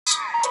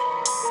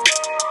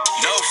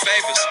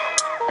favors.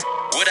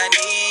 What I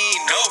need,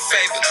 no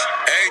favors.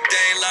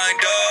 Everything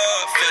lined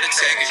up for the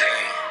taking.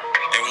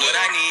 And what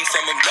I need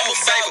from them, no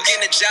favors.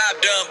 Getting the job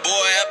done,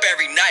 boy, up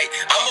every night.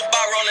 I'm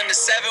about rolling the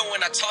 7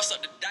 when I toss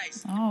up the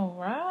dice. All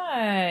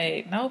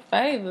right. No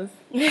favors.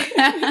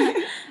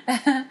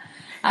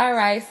 All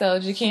right. So,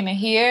 Jakina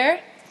here.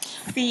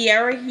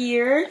 Sierra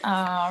here.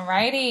 All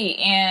righty.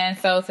 And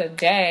so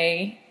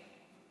today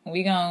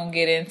we're going to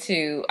get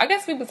into, I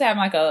guess we was having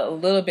like a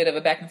little bit of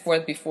a back and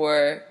forth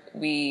before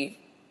we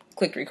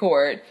clicked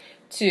record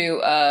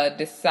to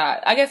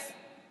decide, I guess,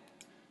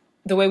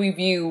 the way we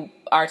view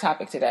our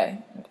topic today.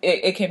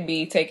 It can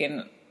be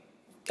taken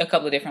a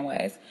couple of different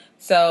ways.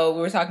 So we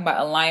were talking about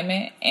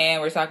alignment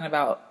and we're talking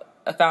about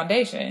a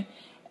foundation.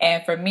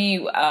 And for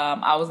me,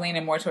 I was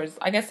leaning more towards,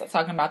 I guess,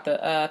 talking about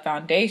the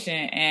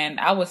foundation. And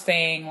I was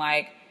saying,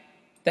 like,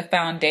 the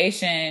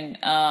foundation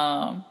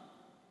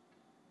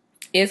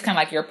is kind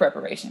of like your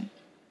preparation.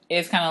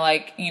 It's kind of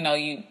like,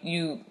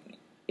 you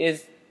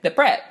is the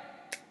prep.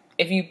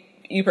 If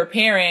you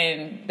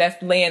preparing,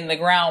 that's laying the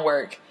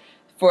groundwork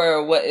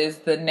for what is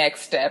the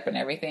next step and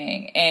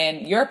everything.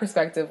 And your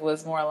perspective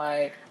was more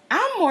like,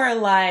 I'm more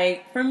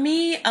like, for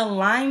me,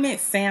 alignment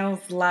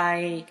sounds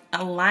like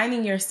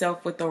aligning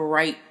yourself with the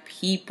right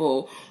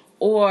people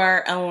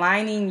or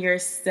aligning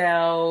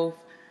yourself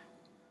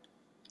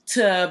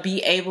to be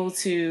able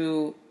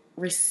to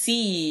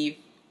receive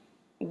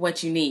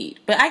what you need.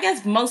 But I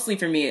guess mostly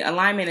for me,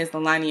 alignment is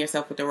aligning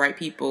yourself with the right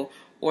people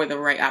or the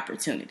right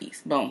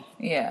opportunities. Boom.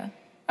 Yeah.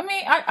 I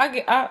mean,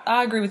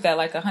 I agree with that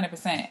like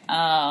 100%.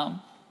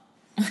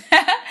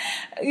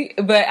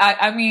 But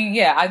I mean,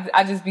 yeah,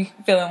 I just be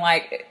feeling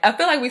like, I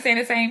feel like we saying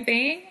the same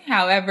thing.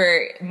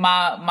 However,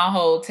 my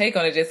whole take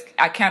on it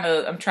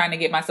I'm trying to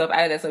get myself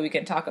out of that so we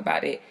can talk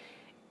about it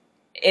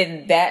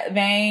in that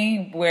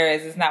vein.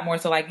 Whereas it's not more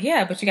so like,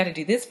 yeah, but you got to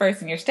do this first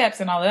and your steps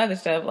and all the other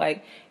stuff.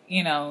 Like,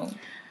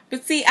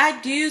 But see,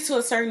 I do to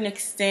a certain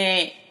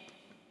extent.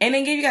 And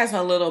then give you guys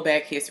a little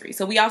back history.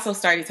 So we also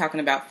started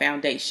talking about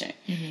foundation.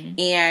 Mm-hmm.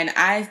 And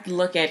I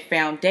look at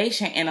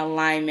foundation and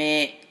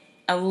alignment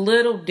a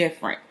little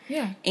different.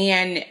 Yeah.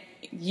 And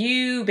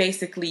you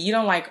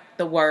don't like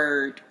the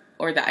word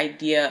or the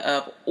idea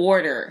of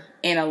order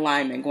and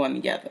alignment going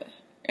together.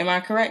 Am I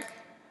correct?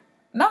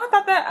 No,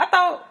 I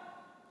thought.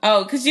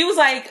 Oh, because you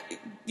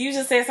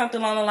just said something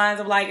along the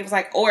lines of like, it was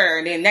like order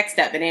and then next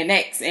step and then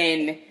next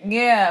and.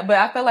 Yeah, but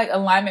I felt like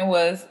alignment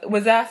was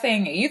that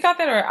saying, you thought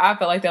that, or I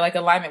felt like that like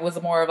alignment was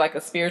more of like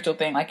a spiritual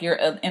thing, like you're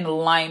in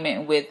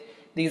alignment with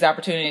these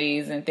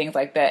opportunities and things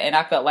like that. And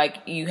I felt like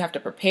you have to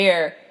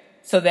prepare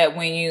so that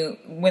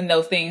when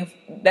those things,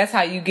 that's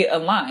how you get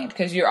aligned,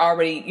 because you're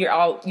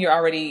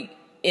already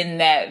in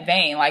that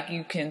vein. Like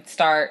you can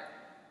start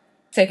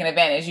taking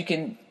advantage. You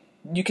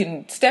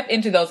can step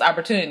into those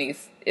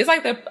opportunities. It's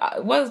like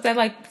what was that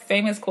like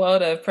famous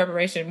quote of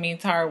preparation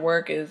means hard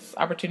work is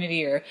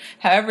opportunity, or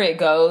however it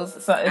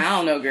goes. So I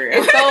don't know, girl.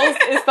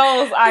 It's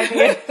those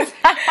ideas.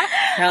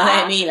 Don't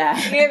let me lie.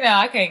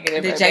 I can't get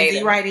it. Did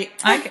Jay-Z write it?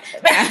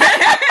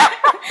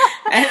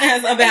 And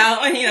that's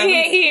about,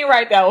 He ain't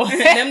write that one.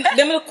 them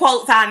the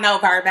quotes I know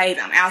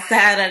verbatim.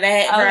 Outside of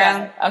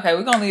that, okay,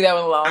 we're gonna leave that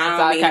one alone.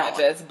 I kind of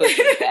just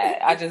butchered that.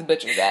 I just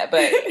butchered that.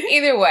 But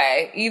either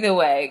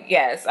way,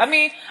 yes. I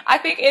mean, I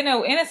think in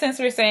a sense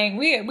we're saying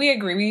we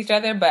agree with each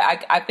other, but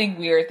I think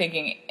we are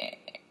thinking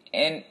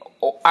in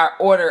our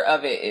order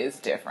of it is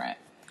different.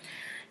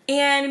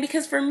 And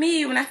because for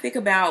me, when I think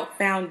about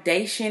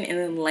foundation and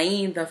then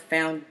laying the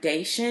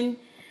foundation,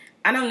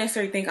 I don't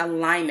necessarily think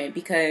alignment,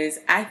 because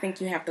I think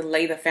you have to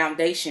lay the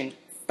foundation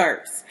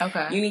first.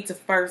 Okay. You need to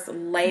first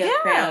lay a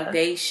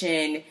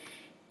foundation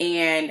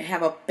and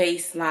have a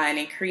baseline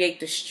and create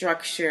the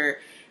structure,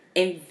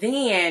 and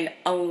then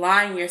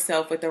align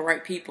yourself with the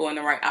right people and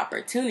the right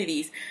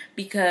opportunities.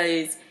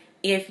 Because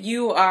if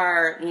you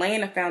are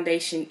laying a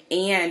foundation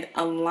and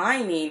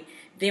aligning,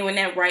 then when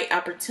that right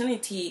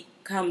opportunity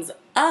comes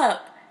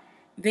up,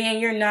 then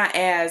you're not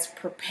as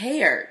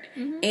prepared,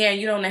 mm-hmm. and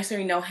you don't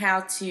necessarily know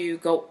how to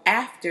go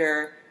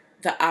after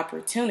the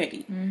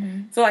opportunity.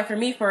 Mm-hmm. So like for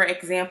me, for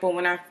example,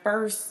 when I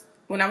was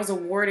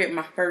awarded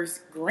my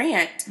first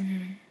grant,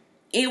 mm-hmm.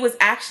 it was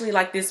actually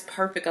like this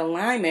perfect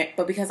alignment,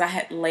 but because I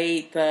had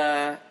laid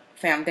the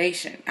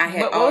foundation.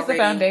 What was the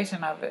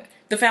foundation of it?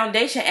 The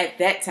foundation at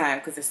that time,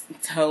 because it's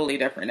totally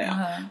different now,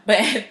 uh-huh. but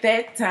at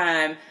that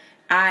time,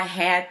 I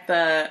had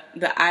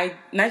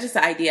not just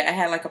the idea, I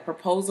had like a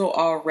proposal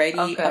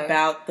already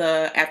about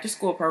the after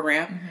school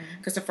program,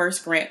 because the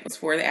first grant was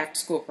for the after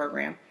school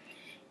program.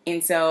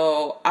 And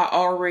so I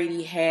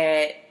already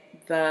had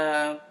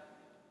the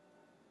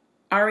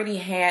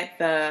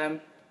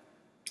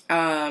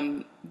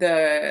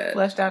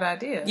fleshed out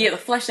idea. Yeah, the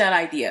fleshed out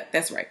idea.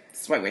 That's right.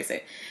 That's the right way to say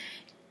it.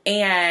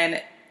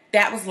 And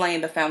that was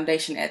laying the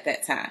foundation at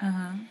that time.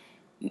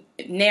 Uh-huh.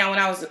 Now, when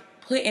I was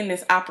put in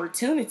this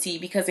opportunity,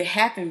 because it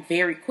happened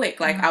very quick.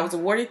 Like, I was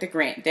awarded the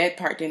grant. That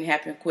part didn't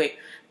happen quick.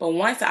 But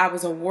once I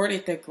was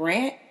awarded the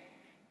grant,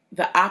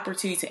 the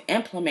opportunity to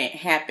implement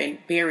happened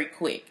very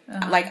quick.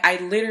 Uh-huh. Like, I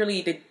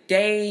literally, the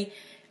day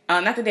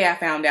not the day I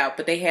found out,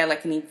 but they had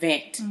like an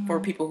event for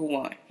people who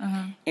won.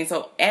 And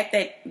so at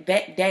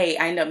that day,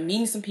 I ended up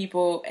meeting some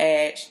people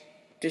at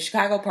the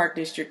Chicago Park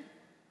District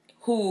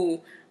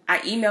who I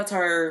emailed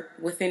her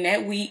within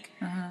that week.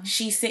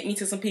 She sent me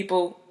to some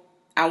people.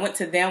 I went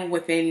to them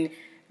within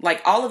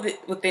like all of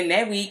it within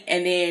that week,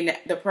 and then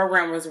the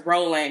program was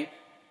rolling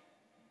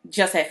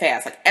just that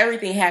fast. Like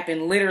everything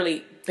happened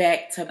literally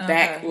back to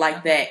back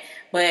like that.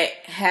 But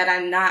had I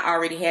not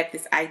already had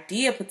this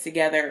idea put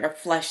together or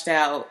fleshed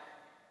out,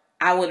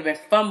 I would have been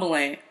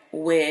fumbling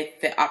with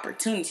the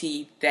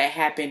opportunity that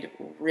happened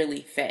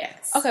really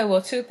fast. Okay,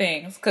 well, two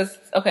things. Because,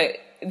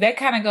 that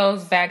kind of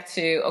goes back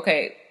to,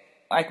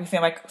 like we said,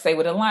 like say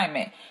with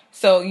alignment.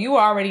 So you were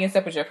already in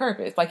step with your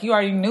purpose. Like you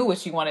already knew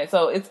what you wanted.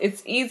 So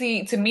it's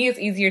easy, to me it's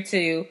easier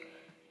to,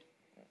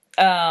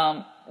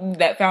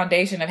 that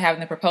foundation of having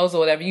the proposal,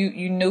 whatever,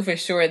 you knew for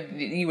sure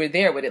you were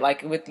there with it.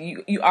 Like with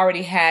you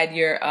already had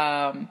your,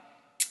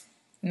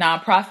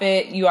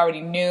 nonprofit. You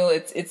already knew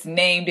it's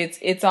named.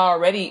 It's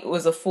already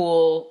was a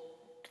full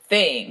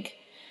thing.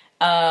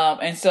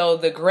 And so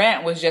the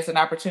grant was just an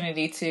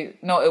opportunity to,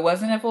 no, it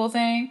wasn't a full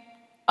thing.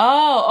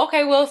 Oh,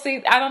 okay. Well,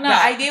 see, I don't know.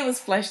 The idea was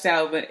fleshed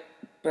out, but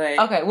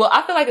okay. Well,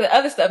 I feel like the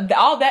other stuff,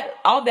 all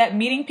that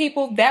meeting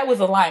people, that was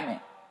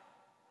alignment.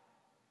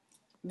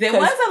 There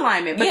was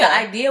alignment, but the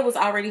idea was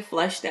already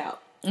fleshed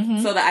out.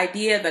 So the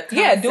idea, the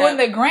concept, doing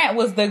the grant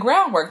was the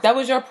groundwork. That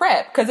was your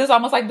prep, because it's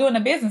almost like doing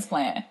a business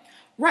plan.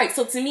 Right.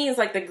 So to me, it's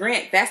like the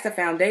grant, that's the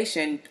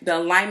foundation. The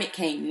alignment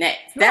came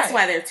next. That's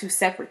why they're two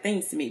separate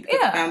things to me. Because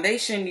the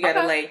foundation you got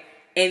to lay,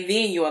 and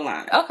then you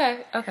align.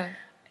 Okay.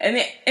 And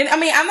I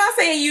mean, I'm not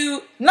saying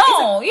you.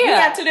 No, we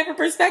have two different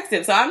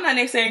perspectives. So I'm not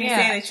necessarily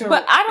saying that you're.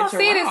 But I don't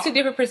see it as two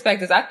different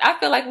perspectives. I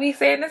feel like we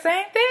saying the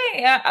same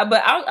thing.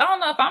 But I don't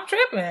know if I'm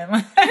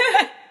tripping.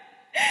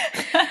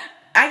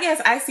 I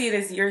guess I see it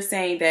as you're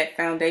saying that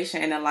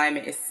foundation and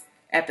alignment is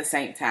at the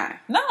same time.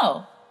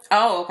 No.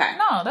 Oh, okay.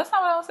 No, that's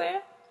not what I was saying.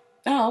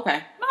 Oh,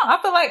 okay. No, I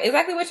feel like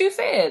exactly what you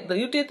said.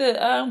 You did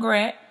the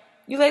grant.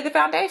 You laid the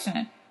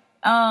foundation.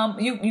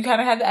 You kind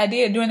of had the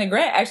idea during the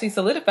grant actually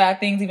solidified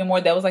things even more.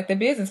 That was like the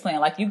business plan.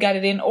 Like you got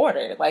it in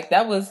order. Like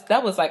that was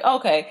like,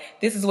 okay,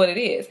 this is what it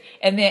is.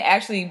 And then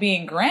actually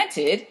being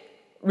granted,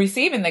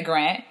 receiving the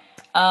grant,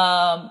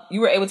 you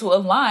were able to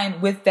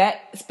align with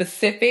that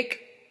specific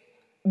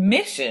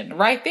mission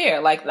right there.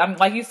 Like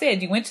you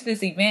said, you went to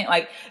this event,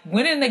 like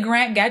winning the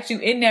grant got you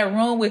in that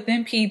room with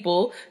them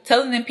people,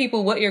 telling them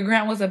people what your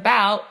grant was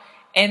about,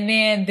 and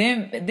then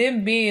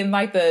them being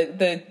like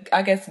the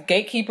I guess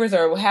gatekeepers,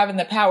 or having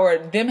the power,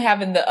 them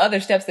having the other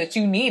steps that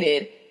you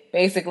needed,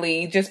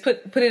 basically just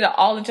put it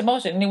all into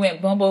motion, and it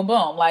went boom boom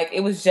boom. Like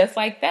it was just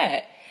like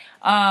that.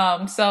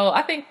 So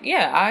I think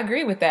I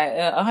agree with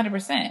that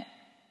 100%.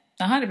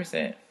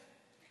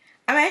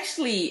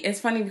 It's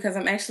funny because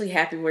I'm actually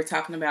happy we're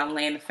talking about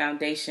laying the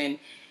foundation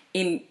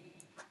and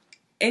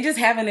just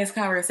having this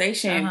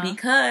conversation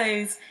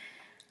because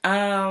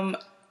I'm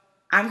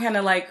kind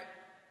of like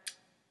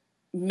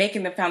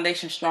making the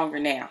foundation stronger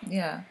now.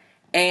 Yeah.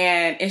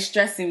 And it's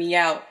stressing me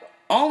out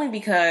only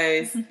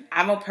because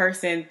I'm a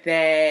person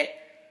that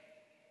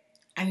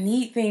I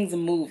need things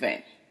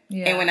moving.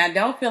 Yeah. And when I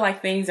don't feel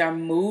like things are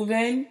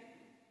moving,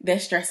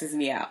 that stresses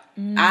me out.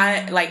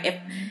 If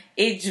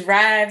it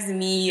drives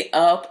me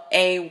up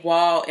a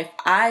wall if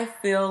I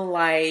feel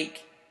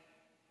like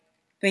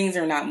things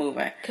are not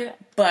moving. Okay.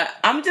 But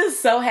I'm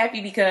just so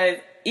happy because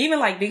even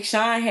like Big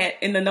Sean had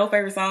in the No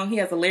Favor song, he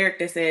has a lyric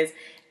that says,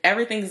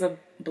 everything's a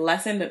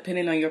blessing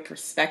depending on your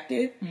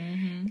perspective.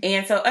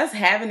 And so us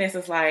having this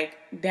is like,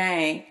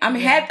 dang, I'm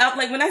happy.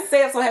 Like when I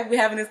say I'm so happy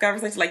we're having this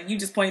conversation, like you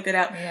just pointed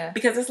out,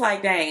 because it's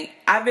like, dang,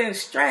 I've been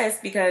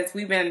stressed because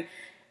we've been,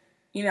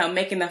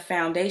 making the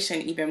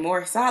foundation even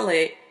more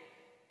solid.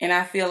 And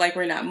I feel like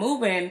we're not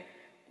moving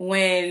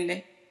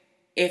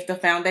if the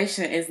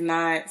foundation is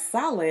not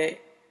solid,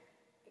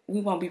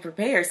 we won't be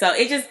prepared. So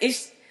it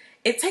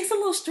takes a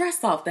little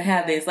stress off to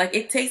have this. Like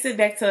it takes it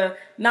back to,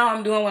 no,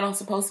 I'm doing what I'm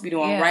supposed to be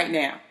doing right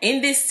now.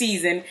 In this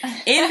season,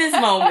 in this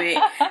moment.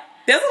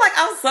 That's like,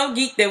 I was so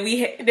geeked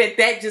that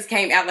that just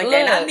came out like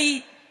that. And I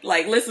need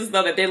like listeners to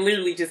know that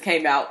literally just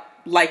came out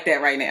like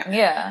that right now.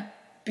 Yeah.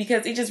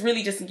 Because it just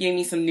really just gave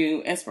me some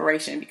new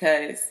inspiration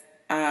because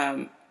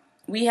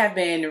we have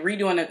been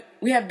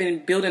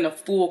building a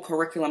full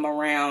curriculum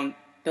around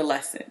the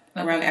lesson,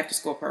 around the after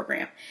school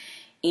program.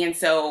 And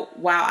so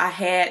while I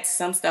had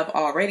some stuff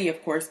already,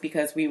 of course,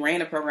 because we ran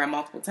the program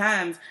multiple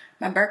times,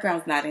 my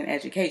background's not in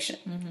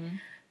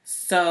education.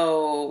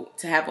 So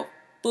to have a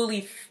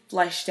fully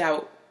fleshed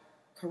out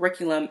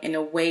curriculum in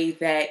a way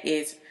that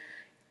is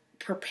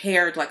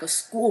prepared like a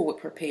school would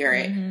prepare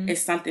it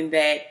is something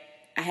that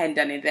I hadn't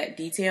done in that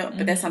detail,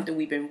 but that's something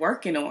we've been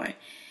working on.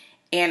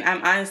 And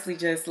I'm honestly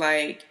just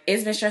like,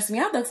 it's been stressing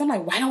me out though, because I'm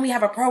like, why don't we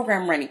have a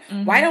program running?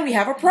 Why don't we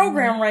have a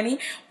program running?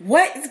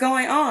 What is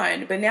going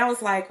on? But now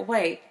it's like,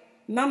 wait,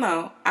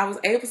 no. I was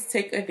able to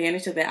take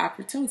advantage of that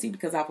opportunity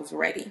because I was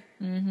ready.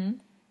 And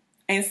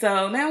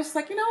so now it's just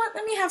like, you know what?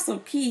 Let me have some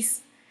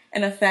peace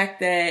in the fact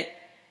that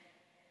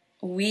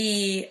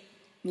we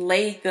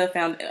laid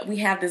the we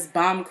have this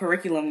bomb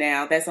curriculum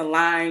now that's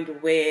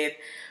aligned with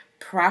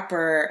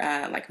proper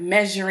like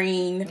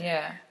measuring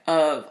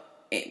of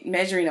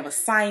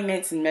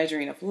assignments and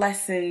measuring of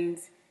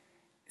lessons,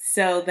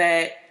 so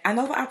that I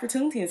know the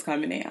opportunity is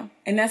coming now,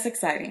 and that's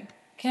exciting.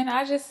 Can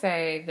I just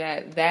say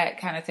that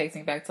kind of takes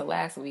me back to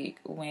last week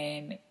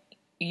when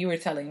you were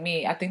telling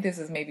me, I think this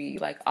is maybe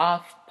like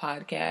off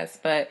podcast,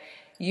 but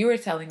you were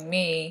telling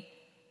me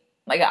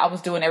like I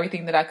was doing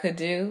everything that I could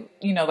do,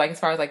 you know, like as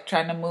far as like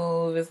trying to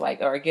move is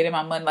like, or getting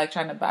my money, like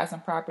trying to buy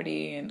some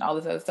property and all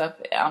this other stuff.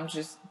 I'm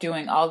just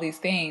doing all these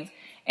things.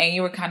 And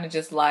you were kind of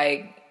just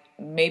like,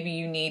 maybe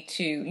you need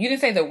to, you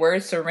didn't say the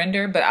word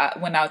surrender,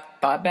 but when I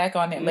thought back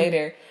on it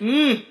later,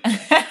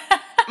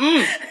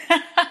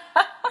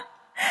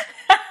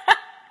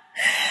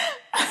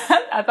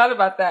 I thought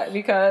about that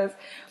because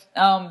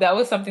that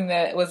was something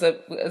that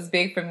was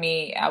big for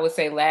me. I would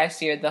say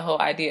last year, the whole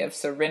idea of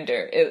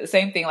surrender.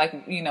 Same thing,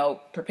 like, you know,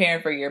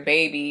 preparing for your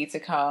baby to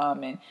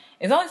come, and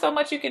there's only so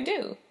much you can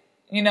do.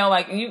 You know,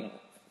 like you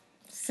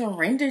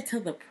surrender to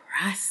the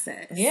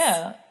process.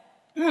 Yeah.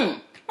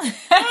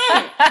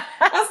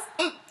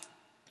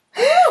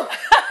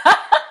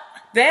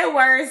 That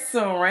word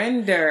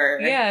surrender.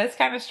 Yeah, it's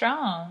kind of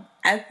strong.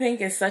 I think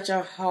it's such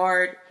a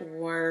hard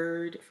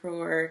word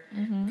for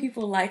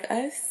people like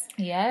us.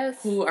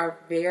 Yes. Who are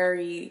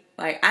very,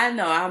 like, I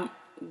know I'm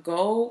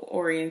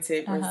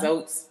goal-oriented,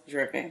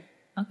 results-driven.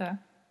 Okay.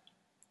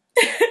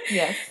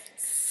 Yes.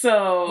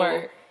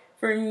 So,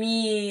 for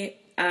me,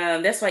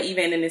 that's why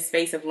even in this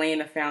space of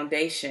laying a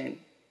foundation,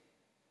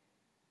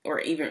 or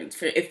even,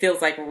 it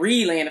feels like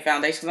re-laying a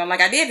foundation, because I'm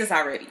like, I did this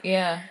already.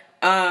 Yeah.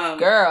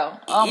 Girl.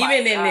 Oh my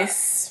even in God. this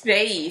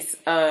space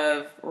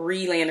of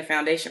relaying the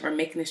foundation or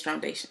making this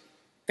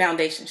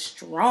foundation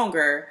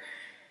stronger,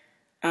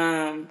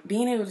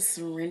 being able to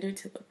surrender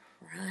to the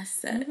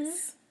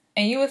process.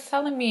 And you was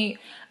telling me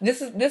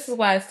this is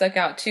why it stuck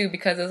out too,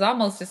 because it's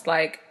almost just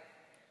like,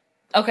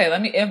 okay,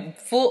 let me in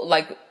full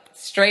like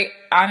straight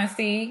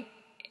honesty,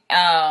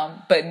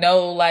 but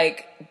no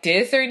like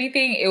diss or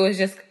anything. It was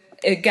just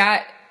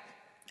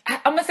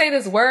I'm gonna say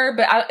this word,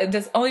 but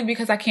just only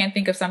because I can't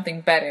think of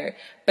something better.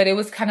 But it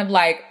was kind of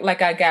like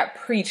I got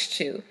preached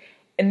to,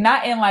 and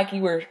not in like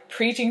you were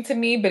preaching to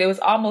me, but it was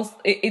almost.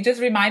 It just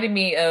reminded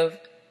me of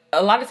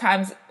a lot of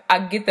times I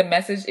get the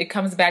message. It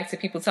comes back to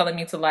people telling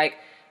me to like,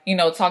 you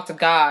know, talk to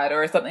God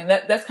or something.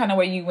 That's kind of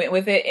where you went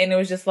with it, and it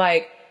was just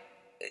like,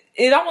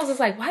 it almost was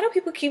like, why do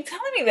people keep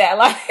telling me that?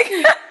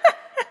 Like.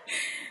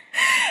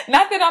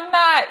 Not that I'm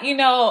not, you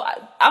know,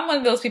 I'm one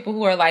of those people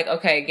who are like,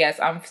 okay, yes,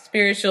 I'm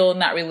spiritual,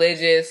 not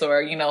religious,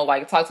 or, you know,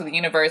 like talk to the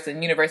universe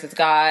and universe is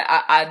God.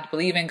 I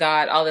believe in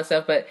God, all this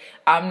stuff, but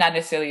I'm not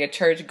necessarily a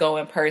church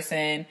going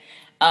person.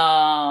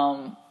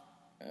 I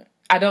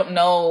don't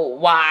know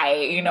why,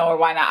 you know, or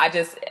why not. I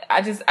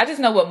just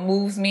know what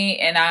moves me,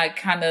 and I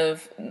kind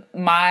of,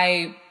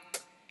 my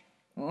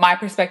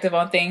perspective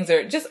on things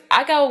are just,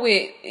 I go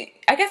with,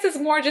 I guess it's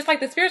more just like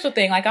the spiritual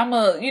thing. Like I'm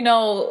a, you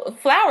know,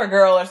 flower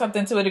girl or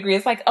something to a degree.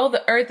 It's like, oh,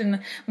 the earth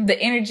and the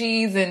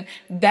energies, and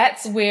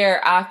that's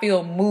where I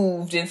feel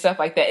moved and stuff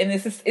like that. And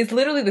it's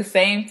literally the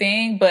same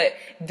thing, but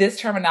this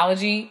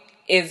terminology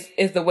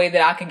is the way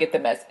that I can get the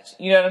message.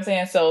 You know what I'm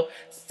saying? So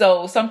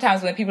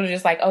sometimes when people are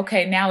just like,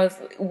 okay, now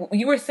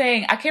you were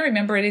saying, I can't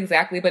remember it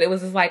exactly, but it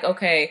was just like,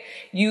 okay,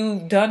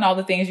 you've done all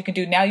the things you can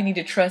do. Now you need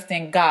to trust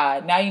in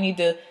God. Now you need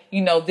to,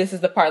 you know, this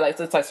is the part, like,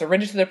 so it's like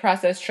surrender to the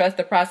process, trust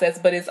the process,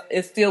 but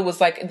it still was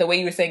like the way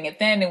you were saying it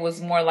then, it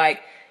was more like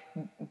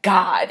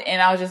God.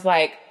 And I was just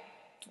like,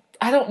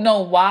 I don't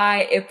know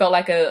why it felt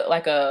like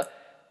a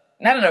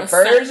not an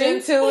aversion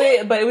to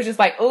it, but it was just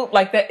like, oh,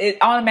 like that, it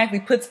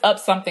automatically puts up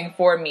something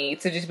for me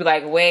to just be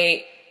like,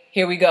 wait,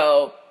 here we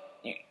go.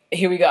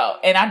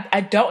 And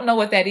I don't know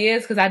what that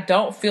is, because I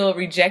don't feel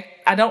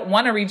I don't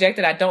want to reject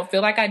it. I don't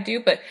feel like I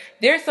do, but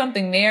there's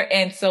something there.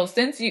 And so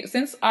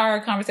since our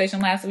conversation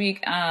last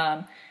week,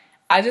 I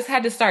just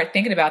had to start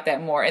thinking about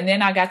that more. And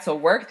then I got to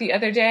work the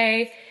other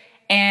day,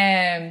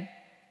 and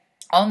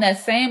on that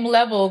same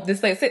level,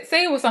 this, like,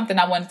 say it was something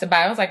I wanted to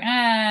buy. I was like,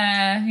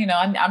 you know,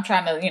 I'm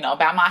trying to, you know,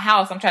 buy my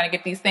house. I'm trying to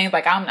get these things.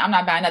 Like, I'm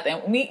not buying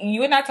nothing.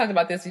 You and I talked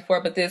about this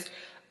before, but this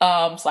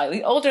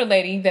slightly older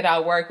lady that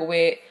I work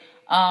with,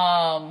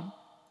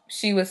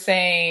 she was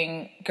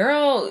saying,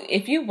 girl,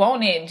 if you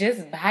want it,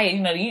 just buy it.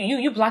 You know,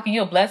 you blocking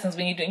your blessings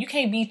when you do. You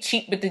can't be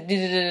cheap with the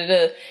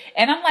da-da-da-da-da.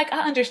 And I'm like, I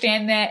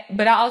understand that,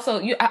 but I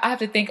also, I have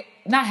to think,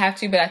 not have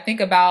to, but I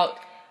think about,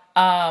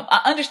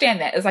 I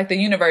understand that. It's like the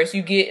universe.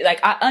 You get, like,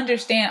 I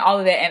understand all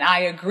of that, and I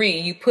agree.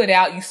 You put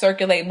out, you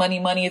circulate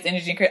money is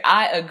energy.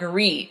 I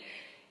agree.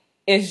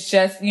 It's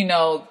just, you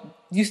know,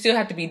 you still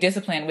have to be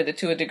disciplined with it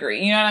to a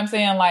degree. You know what I'm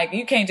saying? Like,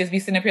 you can't just be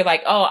sitting up here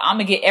like, oh, I'm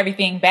gonna get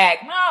everything back.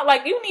 No,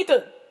 like, you need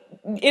to,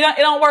 it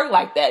don't work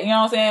like that. You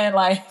know what I'm saying?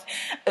 Like,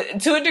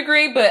 to a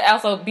degree, but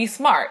also be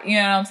smart. You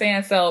know what I'm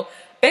saying? So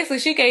basically,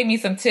 she gave me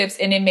some tips,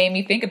 and it made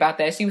me think about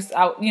that. She was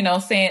out, you know,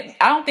 saying,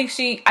 I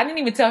didn't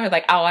even tell her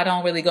like, oh, I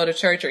don't really go to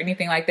church or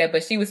anything like that.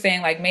 But she was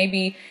saying like,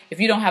 maybe if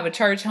you don't have a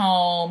church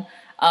home,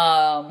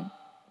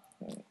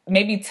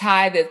 maybe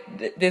tie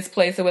this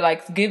place. So we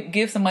like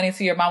give some money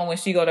to your mama when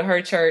she go to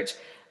her church.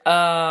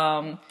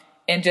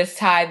 And just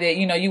tie that,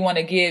 you want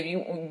to give,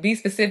 you be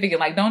specific and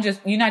like,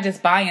 you're not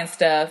just buying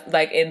stuff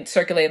like and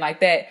circulating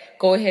like that.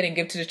 Go ahead and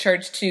give to the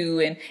church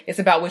too. And it's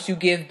about what you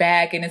give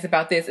back and it's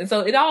about this. And so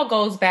it all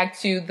goes back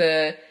to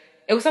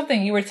it was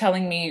something you were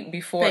telling me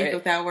before. Faith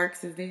without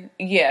works is dead.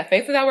 Yeah.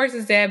 Faith without works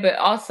is dead. But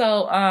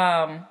also,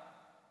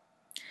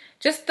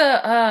 just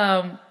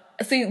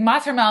see, my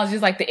terminology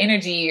is like the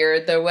energy or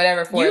the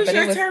whatever for Use it.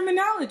 But your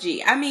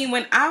terminology. I mean,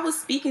 when I was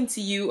speaking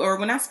to you or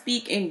when I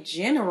speak in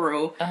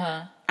general,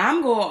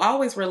 I'm going to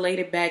always relate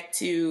it back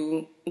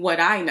to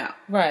what I know.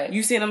 Right.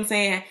 You see what I'm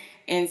saying?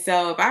 And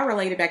so if I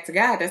relate it back to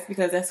God, that's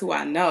because that's who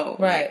I know.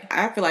 Right. Like,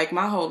 I feel like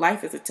my whole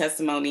life is a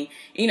testimony.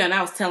 And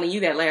I was telling you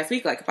that last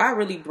week. Like, if I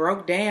really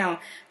broke down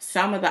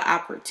some of the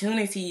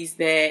opportunities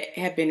that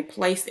have been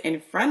placed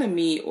in front of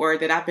me or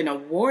that I've been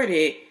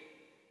awarded,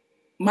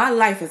 my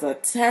life is a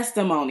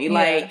testimony. Yeah.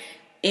 Like,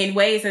 in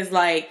ways it's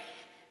like,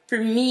 for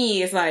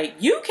me, it's like,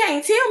 you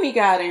can't tell me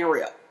God ain't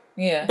real.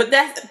 Yeah. But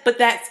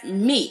that's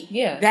me.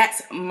 Yeah.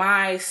 That's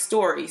my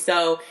story.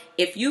 So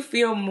if you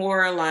feel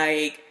more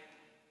like,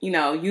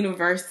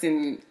 universe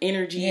and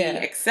energy,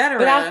 etc.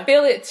 But I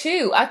feel it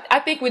too. I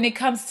think when it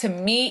comes to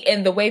me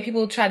and the way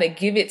people try to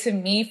give it to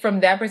me from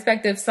that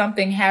perspective,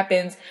 something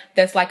happens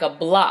that's like a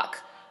block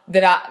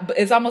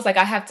it's almost like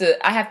I have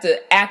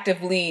to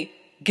actively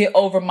get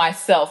over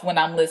myself when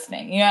I'm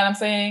listening. You know what I'm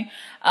saying?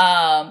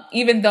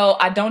 Even though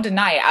I don't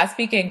deny it, I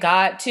speak in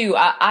God too.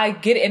 I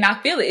get it and I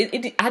feel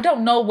it. I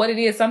don't know what it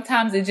is.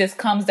 Sometimes it just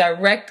comes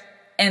direct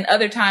and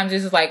other times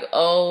it's just like,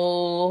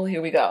 oh,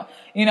 here we go.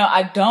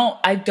 I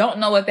don't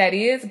know what that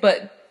is,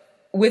 but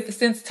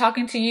since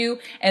talking to you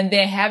and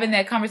then having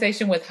that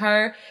conversation with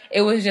her,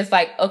 it was just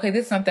like, okay,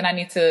 this is something I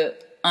need to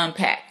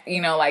unpack,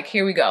 like,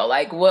 here we go.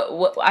 Like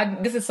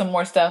this is some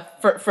more stuff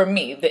for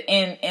me, the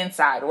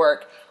inside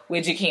work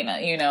with Jakina,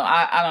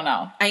 I don't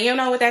know. And you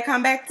know what that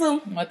come back to?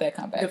 What that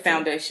come back to? The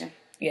foundation.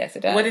 Yes,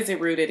 it does. What is it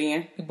rooted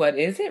in? What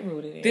is it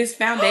rooted in? This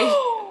foundation.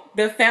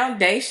 The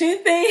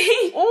foundation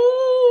thing.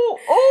 Ooh.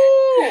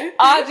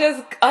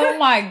 Oh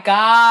my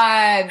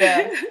God.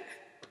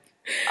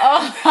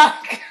 Oh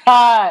my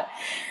God.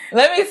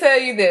 Let me tell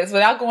you this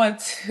without going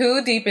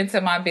too deep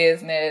into my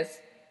business,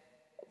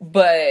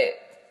 but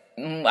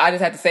I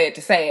just have to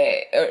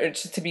say it, or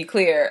just to be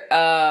clear.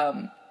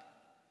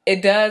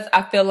 It does.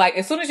 I feel like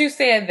as soon as you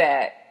said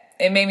that,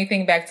 it made me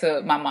think back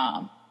to my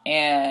mom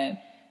and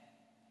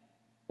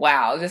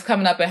wow, just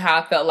coming up and how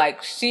I felt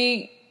like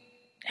she,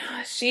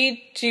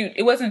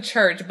 it wasn't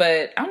church,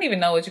 but I don't even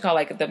know what you call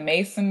like the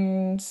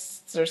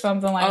Masons or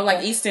something like that. Oh,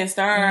 like Eastern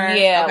Star.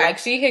 Yeah, okay. Like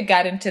she had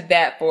got into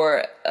that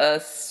for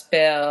a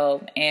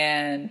spell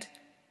and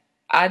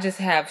I just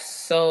have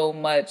so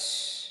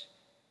much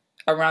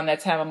around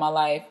that time of my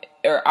life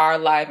or our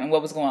life and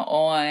what was going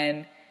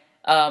on.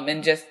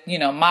 And just,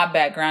 my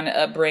background and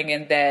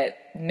upbringing that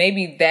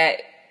maybe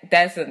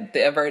that's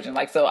a virgin.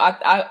 Like, so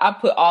I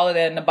put all of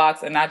that in the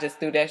box and I just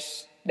threw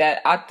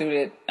I threw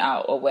it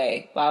out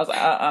away. I was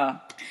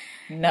like,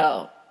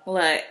 no.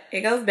 Look,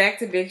 it goes back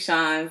to Big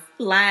Sean's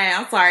line.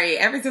 I'm sorry.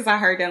 Ever since I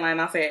heard that line,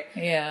 I said,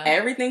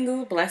 everything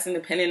is a blessing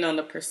depending on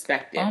the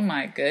perspective. Oh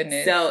my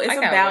goodness. So it's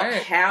about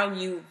how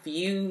you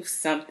view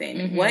something.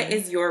 Mm-hmm. What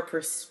is your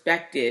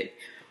perspective?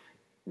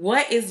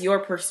 What is your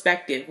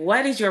perspective?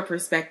 What is your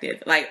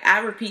perspective? Like, I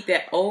repeat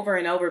that over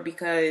and over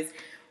because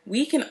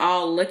we can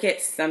all look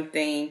at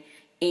something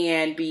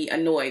and be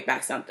annoyed by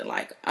something.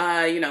 Like,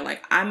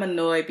 like I'm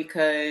annoyed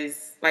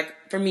because, like,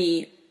 for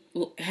me,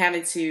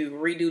 having to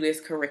redo this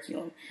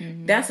curriculum,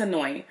 that's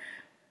annoying.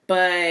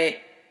 But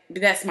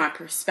that's my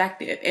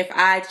perspective. If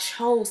I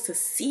chose to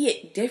see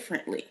it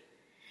differently,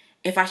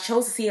 if I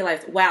chose to see it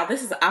like, wow,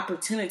 this is an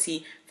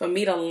opportunity for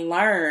me to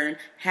learn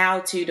how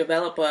to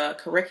develop a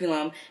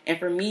curriculum and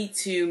for me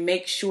to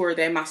make sure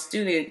that my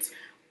students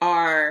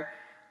are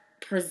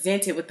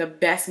presented with the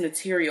best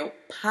material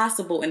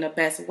possible in the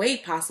best way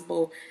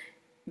possible,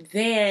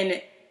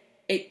 then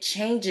it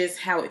changes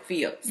how it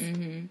feels.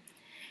 Mm-hmm.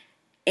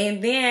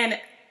 And then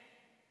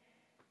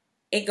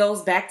it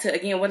goes back to,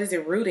 again, what is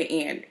it rooted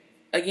in?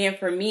 Again,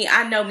 for me,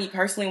 I know me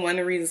personally, one of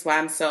the reasons why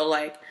I'm so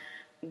like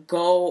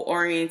goal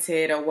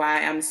oriented or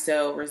why I'm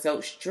so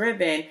results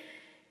driven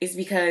is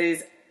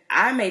because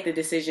I made the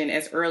decision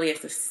as early as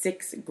the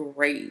 6th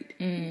grade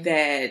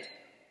that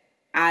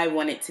I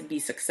wanted to be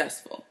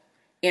successful.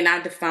 And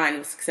I defined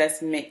what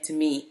success meant to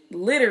me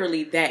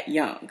literally that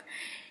young.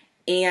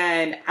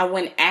 And I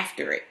went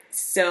after it.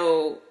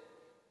 So,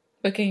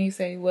 but can you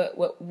say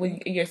what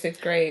when your 6th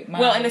grade?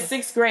 Well, in the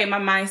 6th grade, my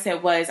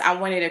mindset was I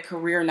wanted a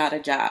career, not a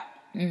job.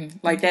 Mm-hmm.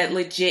 Like that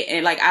legit.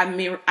 And like,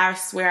 I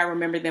swear I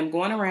remember them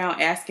going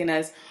around asking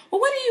us, well,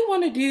 what do you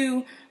want to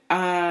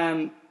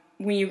do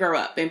when you grow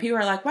up? And people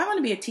are like, well, I want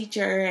to be a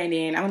teacher, and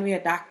then I want to be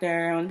a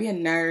doctor, I want to be a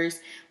nurse,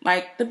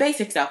 like the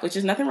basic stuff, which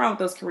is nothing wrong with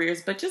those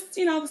careers, but just,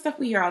 the stuff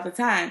we hear all the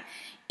time.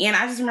 And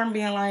I just remember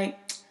being like,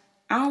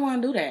 I don't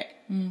want to do that,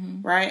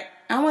 right?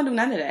 I don't want to do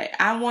none of that.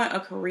 I want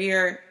a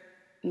career,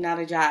 not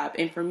a job.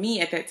 And for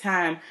me at that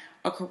time,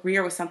 A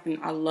career was something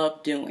I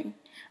loved doing.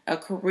 A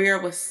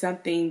career was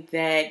something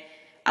that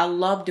I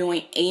loved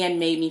doing and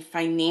made me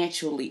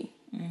financially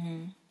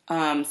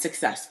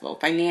successful.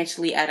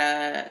 Financially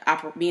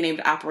being able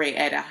to operate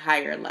at a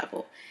higher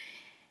level.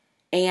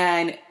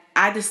 And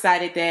I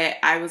decided that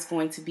I was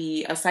going to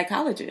be a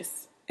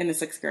psychologist in the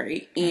 6th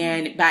grade.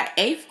 And by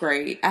 8th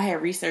grade, I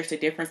had researched the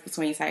difference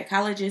between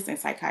psychologists and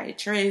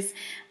psychiatrists.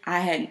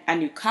 I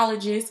knew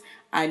colleges.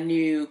 I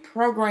knew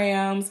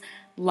programs.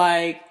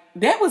 Like,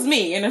 that was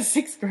me in the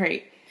 6th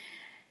grade.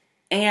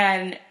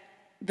 And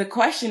the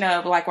question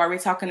of, like, while we're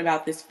talking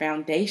about this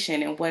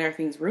foundation and what are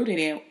things rooted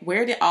in,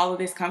 where did all of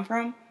this come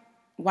from?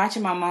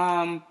 Watching my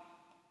mom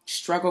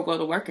struggle, go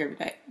to work every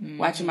day.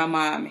 Watching my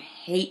mom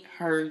hate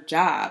her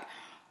job.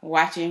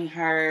 Watching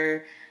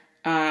her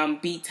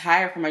be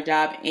tired from her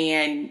job,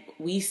 and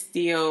we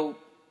still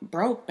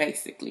broke,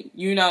 basically.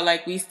 You know,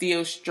 like, we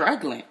still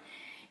struggling.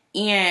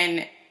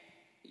 And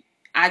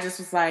I just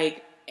was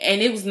like,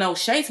 and it was no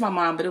shade to my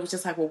mom, but it was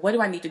just like, well, what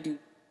do I need to do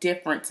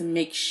different to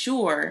make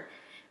sure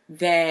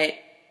that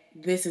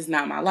this is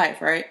not my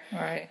life, right?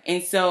 Right.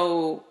 And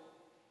so,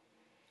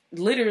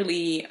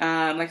 literally, like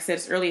I said,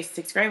 as early as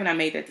 6th grade when I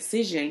made that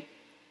decision,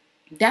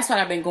 that's what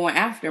I've been going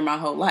after my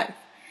whole life.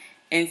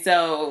 And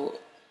so,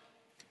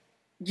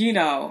 you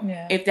know,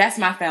 if that's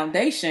my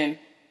foundation,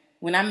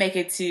 when I make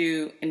it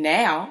to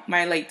now,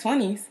 my late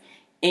 20s,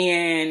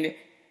 and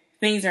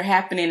things are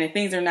happening and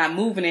things are not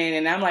moving in,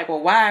 and I'm like, well,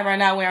 why am I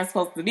not where I'm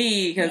supposed to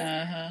be? Because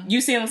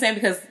you see what I'm saying?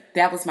 Because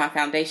that was my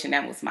foundation.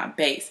 That was my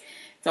base.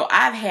 So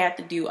I've had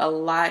to do a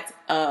lot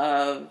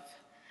of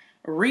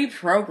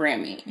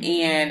reprogramming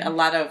and a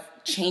lot of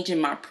changing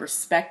my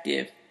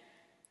perspective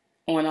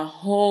on a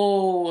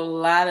whole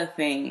lot of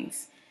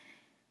things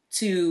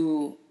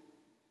to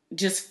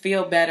just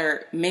feel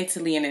better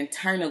mentally and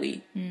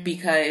internally,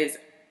 because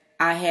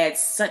I had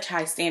such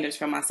high standards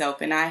for myself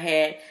and I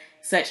had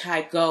such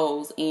high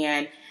goals,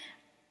 and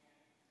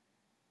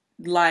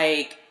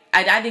like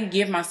I didn't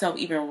give myself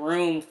even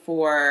room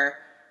for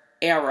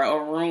error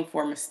or room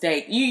for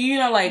mistake. You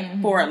know,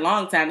 like for a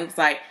long time it was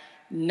like,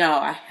 no,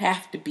 I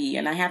have to be,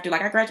 and I have to,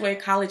 like, I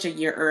graduated college a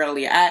year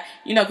early.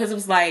 Because it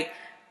was like,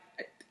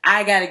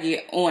 I gotta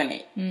get on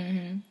it.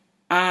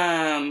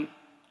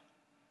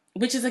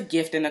 Which is a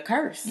gift and a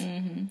curse.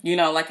 You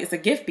know, like, it's a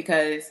gift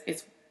because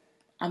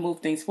I move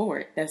things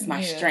forward. That's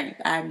my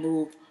strength. I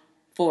move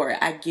forward.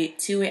 I get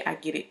to it. I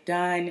get it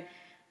done.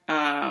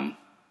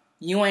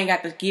 You ain't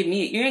got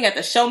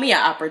to show me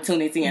an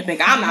opportunity and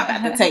think I'm not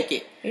about to take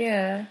it.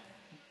 Yeah.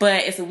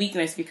 But it's a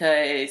weakness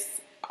because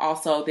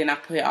also then I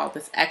put all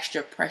this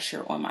extra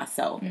pressure on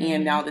myself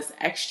and all this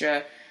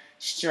extra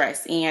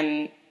stress.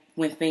 And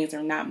when things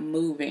are not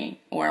moving,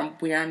 or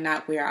I'm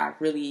not where I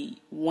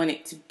really want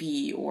it to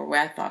be, or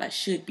where I thought I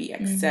should be,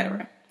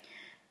 etc.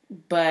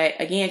 But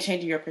again,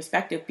 changing your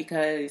perspective,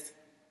 because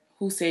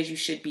who says you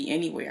should be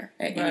anywhere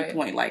at any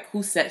point? Like,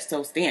 who sets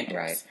those standards?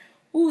 Right.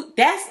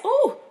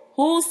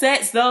 Who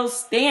sets those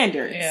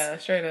standards? Yeah,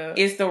 straight up.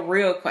 Is the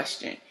real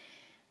question.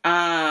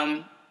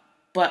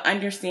 But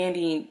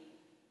understanding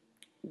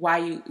why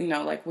you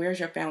know, like, where's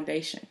your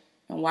foundation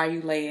and why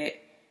you lay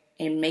it,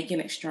 and making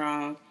it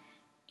strong,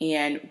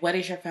 and what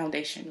is your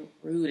foundation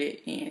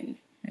rooted in?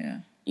 Yeah.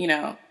 You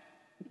know,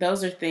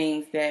 those are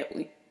things that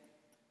we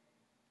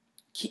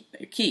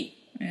key.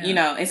 Yeah. You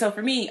know, and so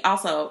for me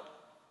also,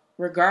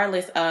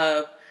 regardless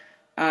of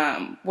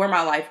where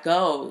my life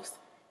goes,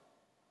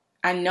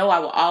 I know I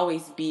will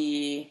always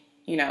be,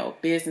 you know,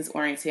 business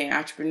oriented,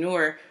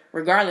 entrepreneur,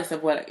 regardless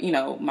of what, you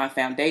know, my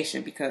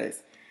foundation,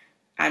 because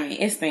I mean,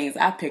 it's things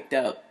I picked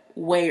up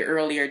way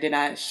earlier than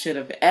I should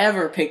have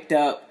ever picked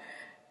up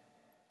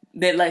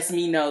that lets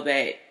me know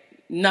that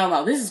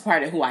no, this is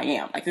part of who I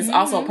am. Like, this is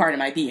also a part of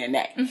my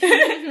DNA.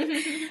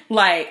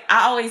 Like,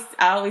 I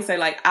always say,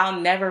 like, I'll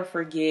never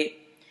forget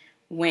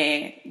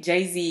when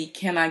Jay-Z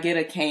Can I Get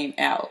a came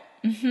out.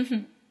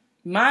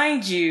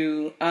 Mind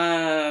you,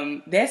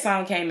 that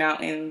song came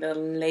out in the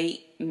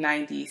late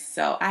 90s,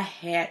 so I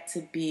had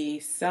to be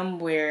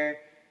somewhere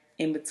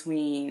in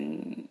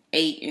between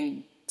 8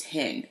 and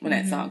 10 when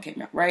that song came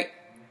out, right?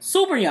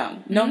 Super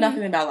young, know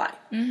nothing about life.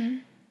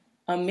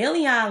 A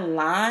Million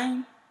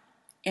line,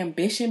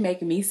 Ambition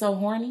Making Me So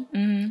Horny.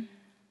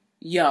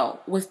 Yo,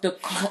 was to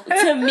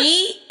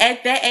me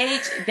at that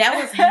age, that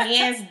was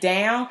hands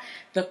down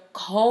the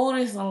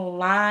coldest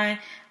line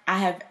I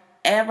have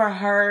ever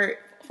heard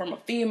from a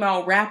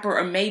female rapper,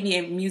 or maybe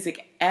in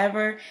music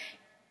ever.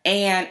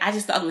 And I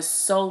just thought it was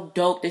so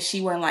dope that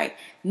she wasn't like,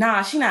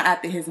 nah, she not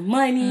after his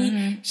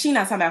money. She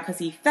not talking about because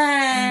he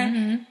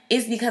fine.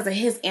 It's because of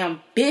his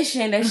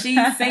ambition that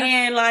she's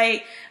saying.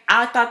 Like,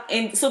 I thought,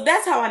 and so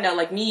that's how I know,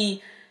 like,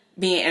 me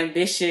being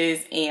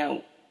ambitious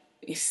and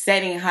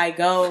setting high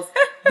goals,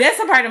 that's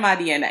a part of my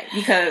DNA,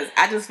 because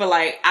I just feel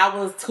like I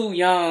was too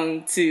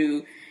young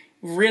to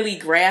really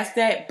grasp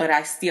that, but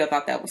I still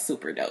thought that was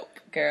super dope.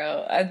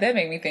 Girl, that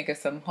made me think of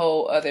some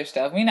whole other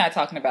stuff. We're not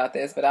talking about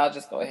this, but I'll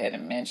just go ahead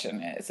and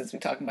mention it since we're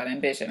talking about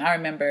ambition. I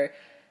remember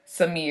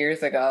some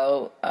years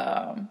ago,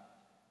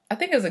 I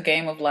think it was a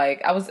game of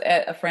like, I was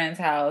at a friend's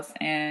house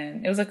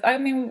and it was like, I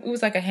mean, it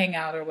was like a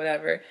hangout or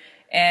whatever.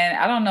 And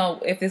I don't know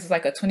if this was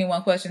like a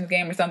 21 questions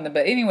game or something,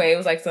 but anyway, it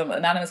was like some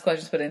anonymous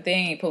questions put in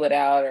thing, you pull it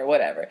out or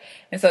whatever.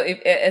 And so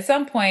at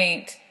some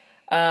point,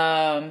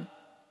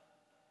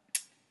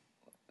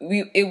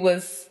 it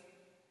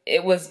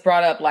was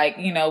brought up like,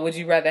 you know, would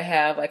you rather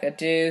have like a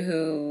dude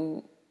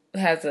who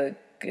has a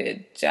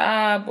good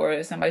job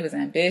or somebody who's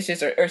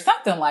ambitious or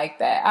something like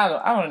that?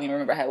 I don't even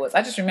remember how it was.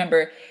 I just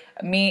remember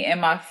me and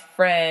my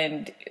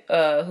friend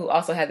who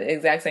also had the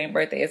exact same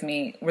birthday as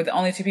me were the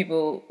only two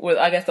people,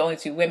 I guess the only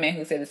two women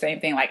who said the same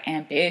thing, like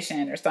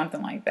ambition or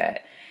something like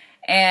that.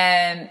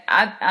 And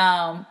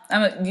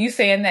you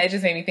saying that, it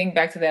just made me think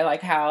back to that,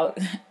 like how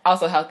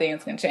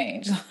things can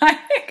change.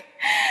 Like,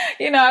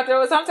 you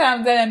know,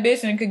 sometimes that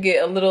ambition could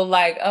get a little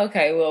like,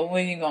 okay, well,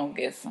 when you gonna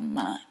get some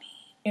money?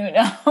 You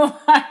know,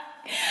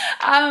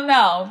 I don't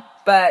know.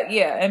 But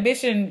yeah,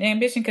 ambition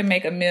can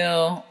make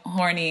Emil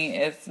horny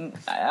as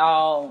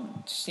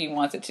all she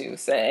wants it to.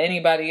 So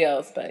anybody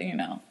else, but you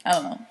know, I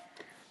don't know.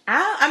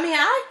 I mean,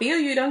 I feel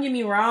you. Don't get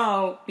me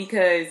wrong,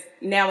 because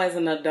now as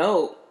an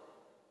adult,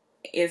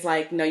 it's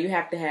like, no, you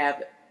have to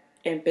have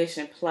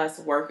ambition plus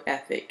work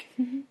ethic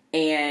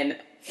and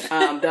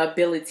the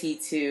ability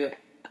to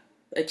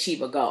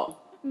achieve a goal.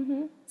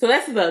 Mm-hmm. So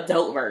that's the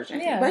adult version.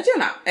 Yeah. But you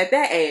know, at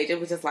that age, it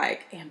was just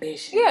like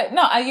ambition. Yeah,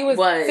 no, you was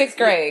 6th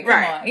grade. Come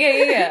on.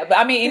 Yeah. But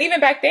I mean, and even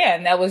back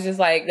then, that was just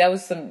like, that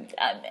was some,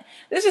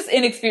 it's just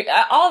inexperience.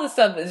 All the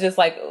stuff is just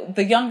like,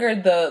 the younger,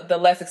 the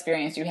less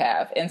experience you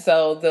have. And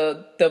so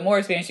the more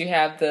experience you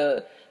have,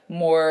 the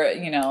more,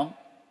 you know,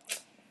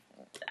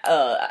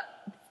 the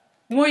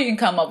more you can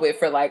come up with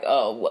for like,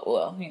 oh,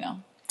 well, you know.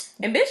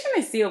 Ambition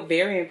is still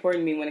very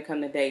important to me when it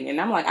comes to dating. And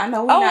I'm like, I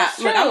know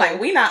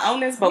we not on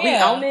this, but we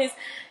on this.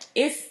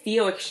 It's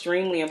still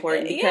extremely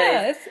important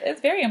because it's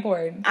very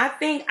important. I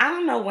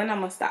don't know when I'm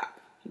going to stop.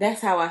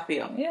 That's how I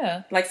feel.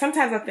 Yeah. Like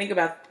sometimes I think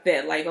about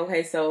that. Like,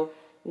 okay, so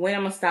when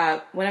I'm going to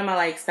stop, when am I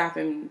like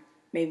stopping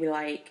maybe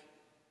like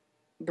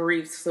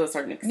breathe to a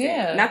certain extent?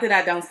 Yeah. Not that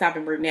I don't stop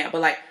and breathe now, but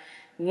like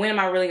when am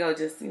I really going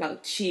to just, you know,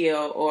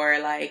 chill or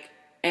like,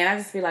 and I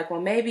just be like,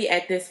 well, maybe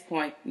at this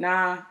point,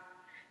 nah.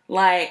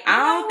 Like, I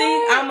don't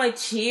think I'm going to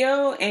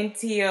chill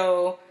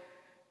until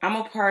I'm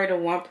a part of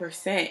the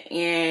 1%.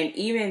 And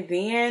even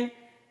then,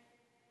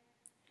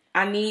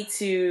 I need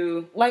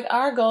to... Like,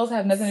 our goals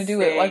have nothing to do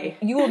with... Like,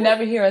 you will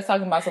never hear us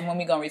talking about when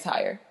we going to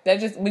retire. That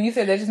just... When you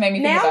said that, just made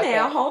me think about that.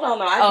 Now, hold on.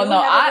 No,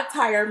 I have a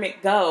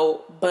retirement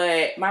goal,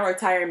 but my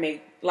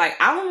retirement... Like,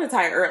 I want to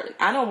retire early.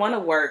 I don't want to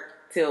work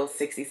till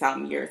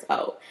 60-something years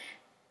old.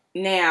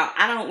 Now,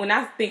 when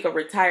I think of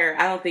retire,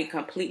 I don't think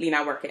completely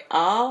not work at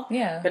all.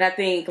 Yeah. But I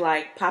think,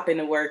 like, pop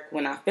into work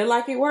when I feel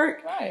like it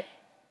work. Right.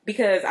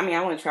 Because, I mean,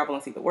 I want to travel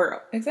and see the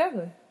world.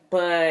 Exactly.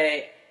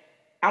 But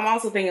I'm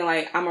also thinking,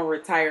 like, I'm going to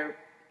retire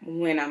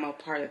when I'm a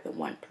part of the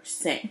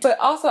 1%. But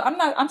also,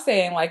 I'm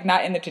saying, like,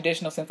 not in the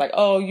traditional sense, like,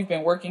 oh, you've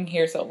been working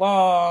here so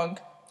long.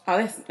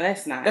 Oh,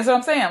 that's not. That's what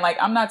I'm saying. Like,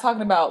 I'm not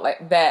talking about,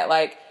 like, that.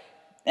 Like,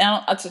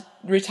 to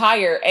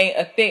retire ain't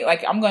a thing.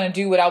 Like, I'm going to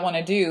do what I want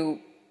to do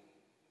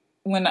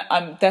when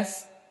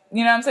that's,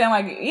 you know what I'm saying?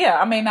 Like, yeah,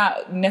 I may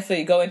not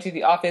necessarily go into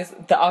the office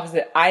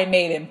that I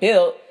made and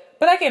built,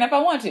 but I can if I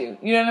want to.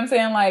 You know what I'm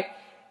saying? Like,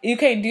 you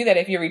can't do that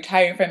if you're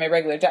retiring from a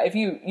regular job. If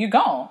you're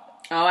gone.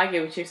 Oh, I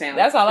get what you're saying.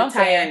 That's all I'm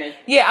saying.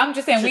 Yeah, I'm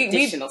just saying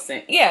traditional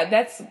sense. Yeah,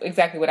 that's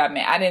exactly what I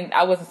meant.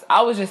 I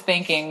was just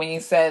thinking when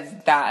you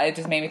said that, it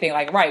just made me think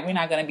like, right, we're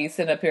not going to be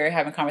sitting up here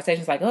having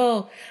conversations like,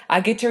 oh,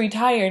 I get to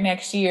retire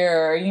next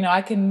year, or, you know,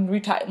 I can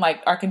retire,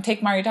 like, or I can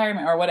take my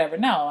retirement or whatever.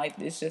 No, like,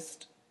 it's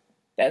just,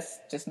 that's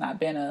just not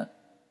been a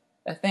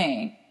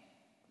thing.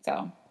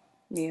 So,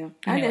 yeah. Anyway.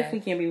 I definitely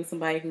can't be with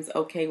somebody who's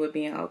okay with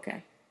being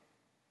okay.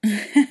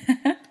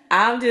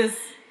 I'm just,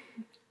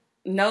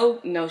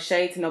 no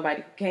shade to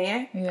nobody who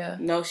can. Yeah.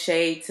 No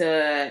shade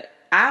to,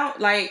 I don't,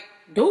 like,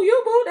 do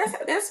you, boo?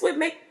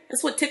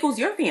 That's what tickles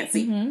your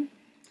fancy. Mm-hmm.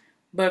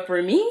 But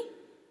for me,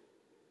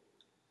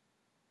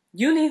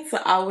 you need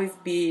to always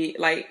be,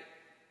 like,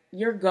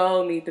 your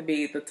goal needs to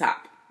be the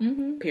top.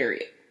 Mm-hmm.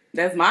 Period.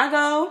 That's my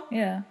goal.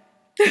 Yeah.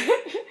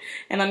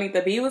 And I need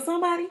to be with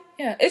somebody.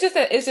 Yeah,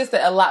 it's just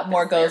that a lot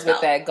more goes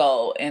with that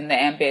goal and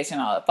the ambition,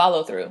 all the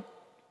follow through.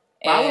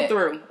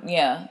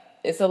 Yeah,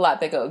 it's a lot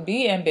that goes.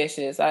 Be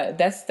ambitious.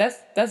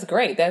 That's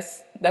great.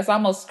 That's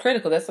almost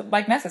critical. That's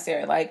like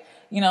necessary. Like,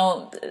 you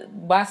know,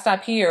 why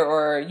stop here?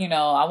 Or, you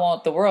know, I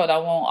want the world. I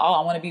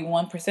want to be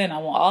 1%. I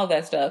want all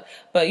that stuff.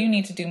 But you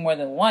need to do more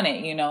than want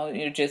it. You know,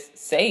 you just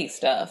say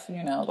stuff.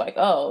 You know, like,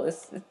 oh,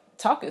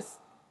 talk is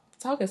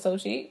so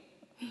cheap.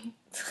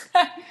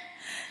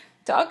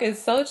 Talk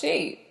is so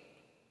cheap.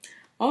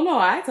 Oh, no,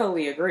 I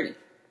totally agree.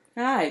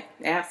 I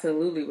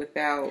absolutely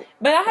without...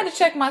 But I had to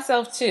check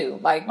myself, too.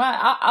 Like,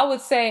 I would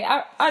say,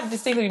 I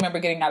distinctly remember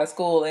getting out of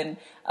school, and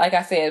like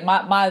I said,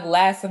 my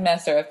last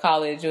semester of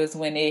college was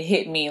when it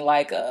hit me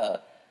like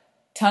a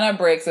ton of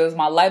bricks. It was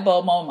my light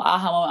bulb moment, my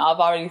aha moment. I've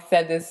already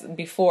said this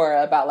before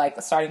about,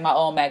 like, starting my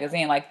own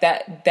magazine. Like,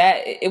 that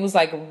it was,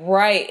 like,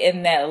 right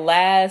in that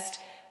last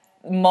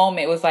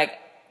moment. It was like,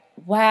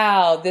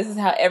 wow, this is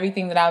how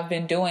everything that I've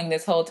been doing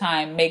this whole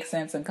time makes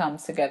sense and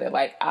comes together.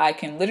 Like, I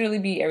can literally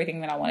be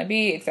everything that I want to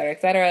be, et cetera,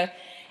 et cetera.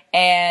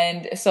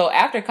 And so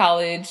after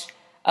college,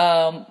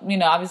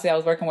 obviously I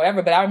was working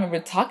whatever, but I remember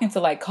talking to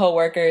like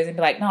coworkers and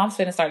be like, no, I'm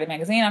finna start a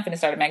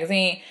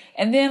magazine.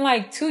 And then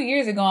like 2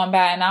 years had gone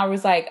by and I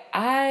was like,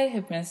 I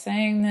have been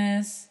saying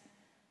this,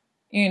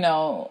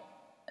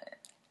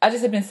 I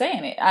just have been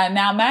saying it.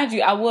 Now, mind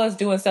you, I was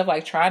doing stuff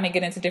like trying to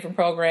get into different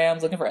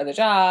programs, looking for other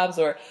jobs,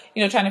 or,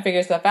 trying to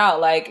figure stuff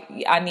out. Like,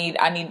 I need,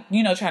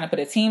 trying to put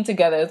a team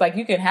together. It's like,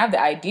 you can have the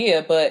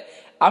idea, but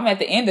I'm at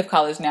the end of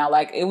college now.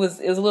 Like, it was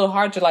a little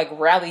hard to like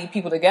rally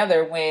people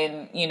together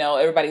when,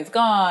 everybody's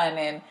gone,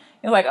 and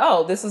you're like,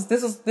 oh, this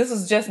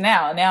is just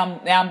now. Now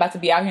I'm about to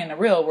be out here in the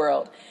real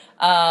world.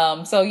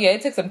 So yeah,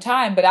 it took some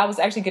time, but I was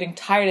actually getting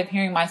tired of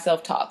hearing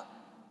myself talk.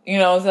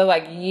 So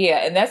like,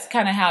 yeah, and that's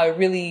kind of how it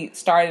really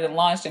started and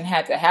launched and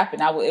had to happen.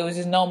 It was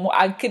just no more.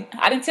 I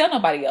didn't tell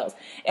nobody else.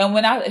 And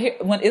when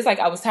it's like,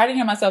 I was tired of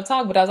hearing myself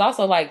talk, but I was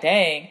also like,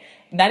 dang,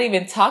 not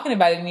even talking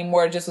about it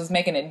anymore just was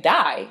making it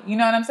die. You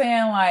know what I'm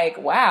saying? Like,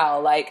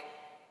 wow, like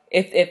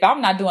if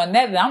I'm not doing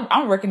that, then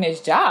I'm working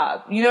this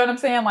job. You know what I'm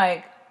saying?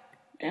 Like,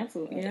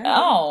 absolutely. Yeah.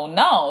 Oh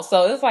no.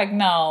 So it's like,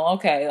 no,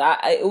 okay.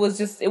 It's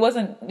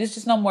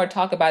just no more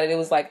talk about it. It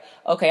was like,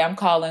 okay, I'm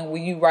calling. Will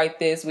you write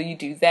this? Will you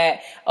do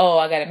that? Oh,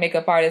 I got a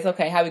makeup artist.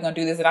 Okay, how we going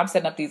to do this? And I'm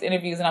setting up these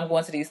interviews and I'm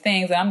going to these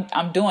things and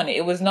I'm doing it.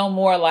 It was no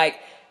more like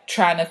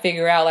trying to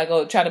figure out, like,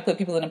 trying to put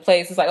people in a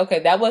place. It's like, okay,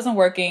 that wasn't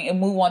working and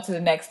move on to the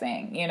next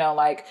thing.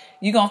 Like,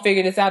 you going to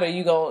figure this out or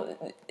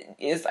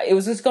it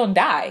was just going to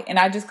die. And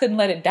I just couldn't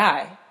let it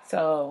die.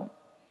 So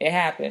it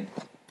happened.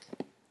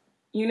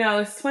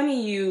 It's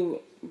funny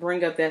you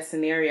bring up that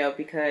scenario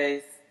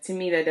because to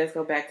me that does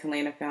go back to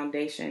laying a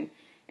foundation.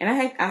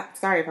 And I'm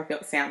sorry if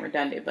I sound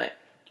redundant, but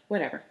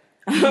whatever.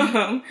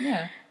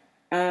 Yeah.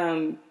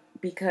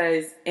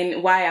 Because,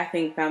 and why I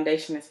think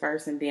foundation is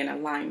first and then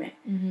alignment.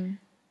 Mm-hmm.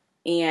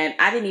 And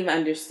I didn't even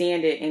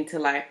understand it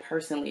until I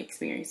personally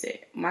experienced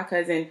it. My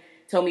cousin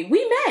told me,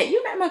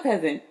 you met my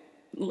cousin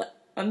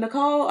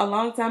Nicole a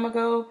long time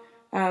ago.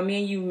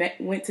 Me and you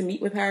went to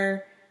meet with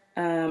her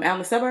out in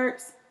the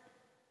suburbs.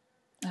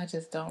 I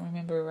just don't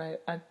remember right.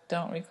 I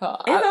don't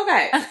recall. It's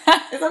okay.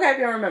 It's okay if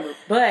you don't remember.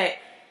 But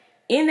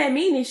in that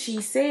meeting,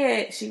 she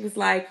said, she was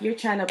like, you're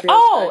trying to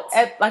build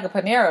at like a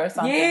Panera or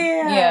something.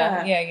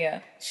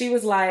 Yeah. She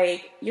was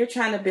like, you're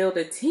trying to build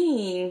a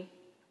team,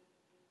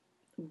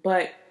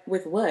 but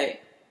with what?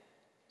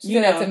 She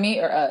said that to me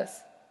or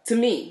us? To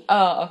me.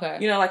 Oh,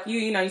 okay. Like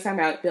you're talking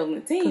about building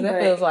a team. Because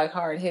that feels like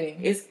hard hitting.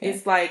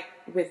 It's like,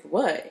 with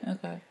what?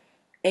 Okay.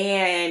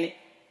 And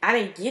I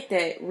didn't get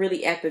that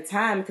really at the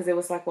time because it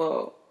was like,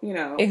 well,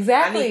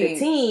 exactly. I need the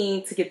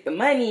team to get the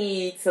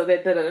money so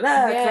that yes.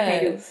 I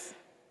can't do.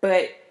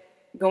 But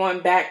going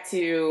back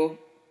to,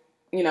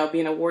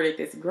 being awarded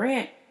this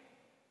grant,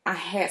 I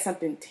had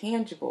something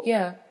tangible.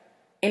 Yeah.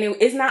 And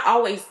it's not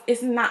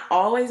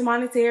always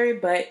monetary,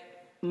 but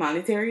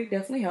monetary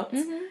definitely helps.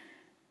 Mm-hmm.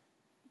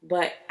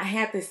 But I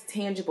had this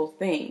tangible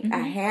thing. Mm-hmm.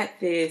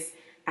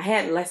 I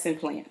had lesson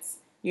plans.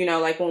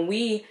 Like when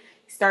we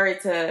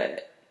started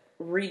to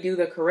redo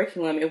the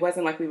curriculum, it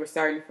wasn't like we were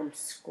starting from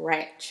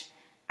scratch.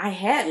 I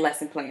had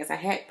lesson plans. I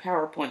had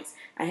PowerPoints.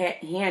 I had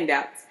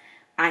handouts.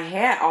 I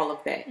had all of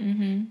that.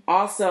 Mm-hmm.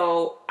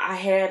 Also, I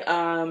had,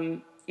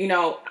 I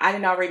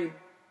didn't already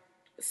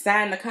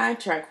sign the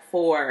contract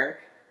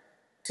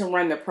to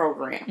run the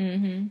program.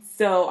 Mm-hmm.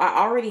 So I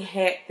already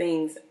had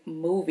things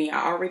moving.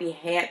 I already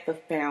had the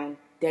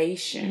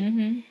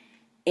foundation.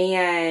 Mm-hmm.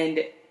 And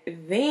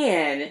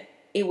then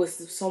it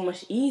was so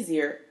much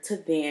easier to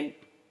then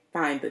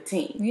find the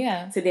team.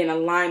 Yeah. To then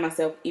align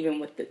myself even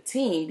with the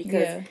team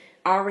because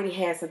I already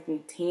had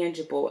something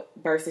tangible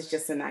versus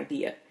just an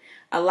idea.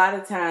 A lot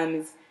of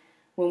times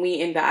when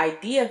we in the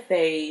idea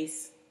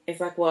phase,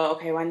 it's like, well,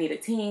 okay, well, I need a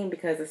team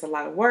because it's a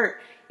lot of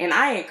work. And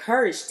I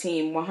encourage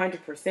team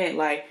 100%.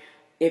 Like,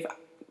 if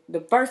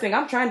the first thing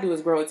I'm trying to do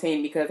is grow a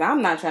team because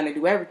I'm not trying to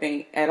do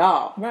everything at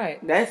all. Right.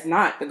 That's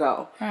not the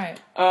goal. Right.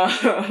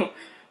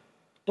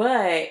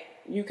 But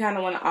you kind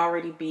of want to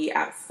already be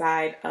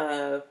outside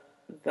of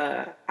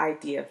the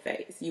idea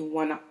phase. You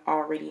want to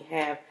already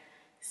have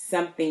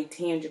something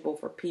tangible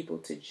for people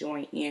to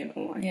join in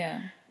on.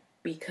 Yeah.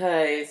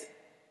 Because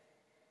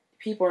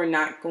people are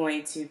not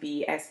going to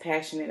be as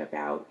passionate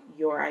about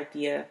your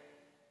idea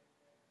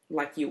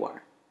like you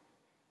are.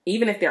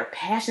 Even if they're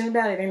passionate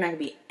about it, they're not going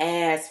to be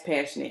as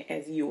passionate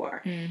as you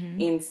are. Mm-hmm.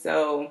 And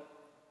so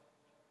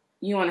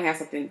you want to have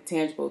something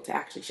tangible to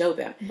actually show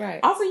them. Right.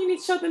 Also, you need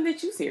to show them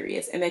that you're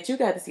serious and that you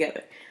got this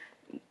together.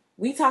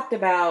 We talked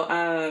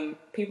about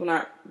people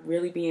not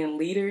really being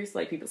leaders.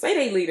 Like, people say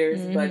they leaders,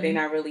 mm-hmm. but they're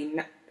not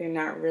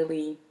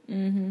really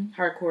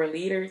mm-hmm. hardcore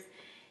leaders.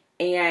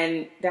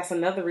 And that's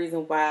another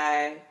reason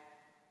why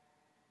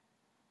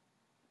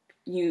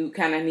you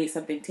kind of need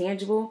something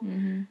tangible.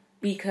 Mm-hmm.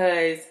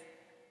 Because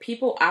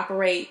people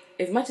operate,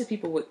 as much as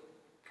people would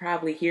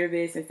probably hear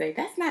this and say,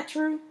 that's not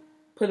true,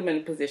 put them in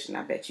a position,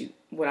 I bet you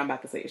what I'm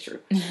about to say is true.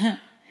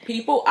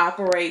 People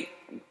operate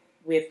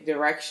with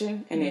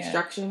direction and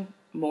instruction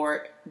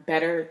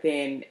better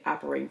than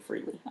operating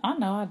freely. I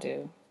know I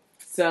do.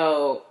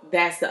 So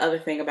that's the other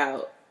thing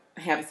about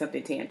having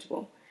something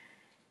tangible.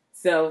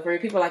 So for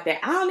people like that,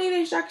 I don't need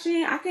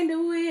instruction. I can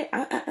do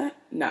it.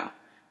 No.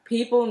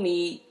 People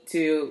need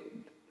to,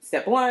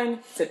 step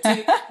 1, step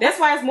 2. That's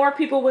why it's more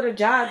people with a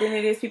job than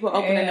it is people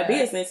opening a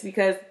business.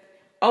 Because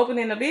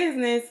opening a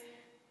business,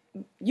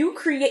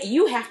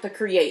 you have to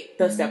create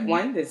the step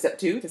 1, the step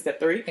 2, the step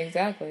 3.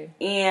 Exactly.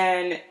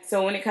 And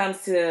so when it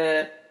comes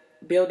to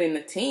building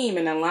the team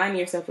and aligning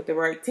yourself with the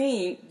right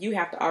team, you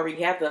have to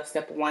already have the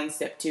step 1,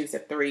 step 2,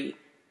 step 3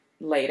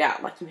 laid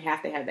out. Like, you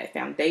have to have that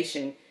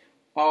foundation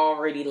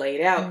already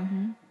laid out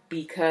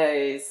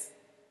because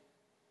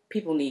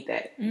people need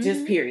that.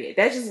 Just period.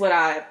 That's just what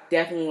I've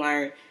definitely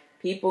learned.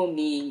 People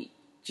need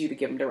you to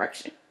give them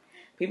direction.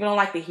 People don't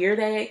like to hear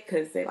that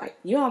because they're like,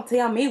 you don't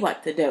tell me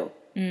what to do.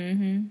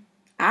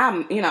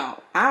 I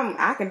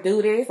can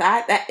do this.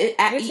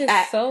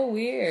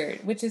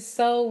 Which is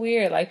so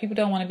weird. Like, people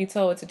don't want to be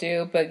told what to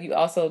do, but you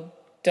also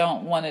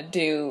don't want to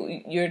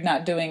do. You're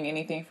not doing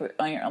anything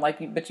on your own.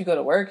 Like, but you go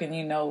to work and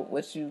you know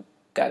what you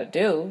got to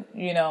do.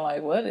 You know,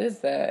 like, what is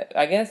that?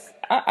 I guess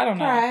I don't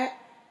know. Right.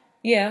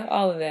 Yeah,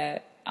 all of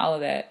that.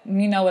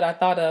 You know what I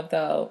thought of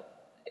though?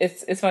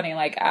 It's funny.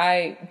 Like,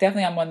 I'm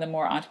on the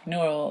more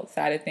entrepreneurial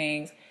side of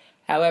things.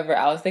 However,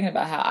 I was thinking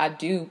about how I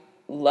do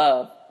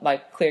love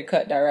like clear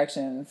cut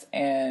directions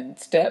and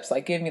steps.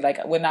 Like, give me like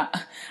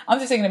I'm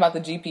just thinking about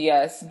the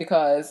GPS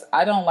because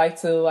I don't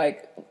like to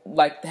like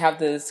have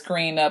the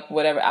screen up,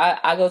 whatever.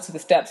 I go to the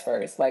steps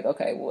first. Like,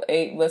 okay, well,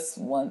 8, what's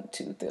 1,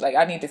 2, 3? Like,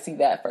 I need to see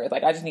that first.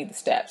 Like, I just need the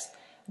steps.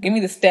 Give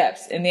me the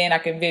steps, and then I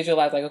can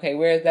visualize, like, okay,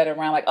 where is that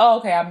around? Like, oh,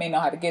 okay, I may know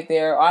how to get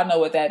there, or I know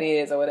what that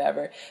is, or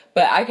whatever.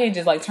 But I can't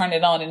just, like, turn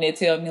it on and it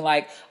tell me,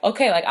 like,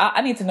 okay, like,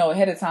 I need to know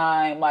ahead of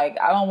time. Like,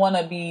 I don't want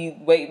to be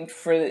waiting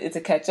for it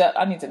to catch up.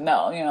 I need to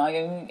know, like,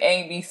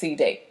 A, B, C,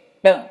 date.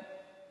 Boom.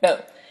 Boom.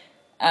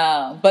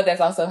 But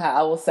that's also how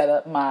I will set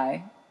up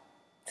my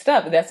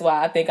stuff. And that's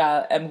why I think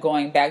I am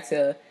going back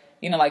to,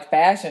 like,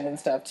 fashion and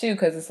stuff, too,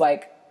 because it's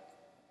like,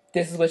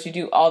 this is what you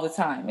do all the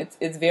time.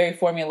 It's very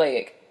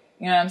formulaic.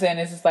 You know what I'm saying?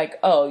 It's just like,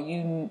 oh,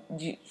 you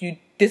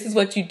this is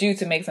what you do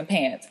to make some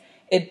pants.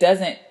 It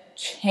doesn't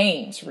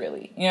change,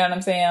 really. You know what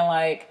I'm saying?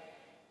 Like,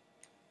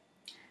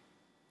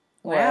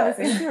 wow, that's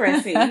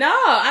interesting.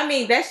 No, I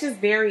mean, that's just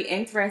very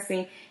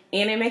interesting.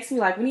 And it makes me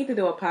like, we need to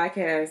do a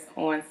podcast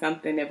on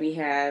something that we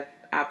have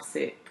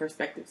opposite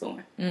perspectives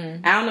on.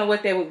 I don't know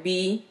what that would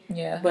be.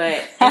 Yeah.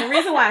 But and the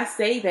reason why I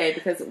say that,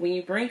 because when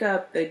you bring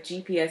up the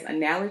GPS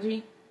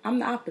analogy, I'm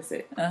the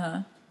opposite.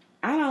 I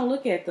don't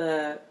look at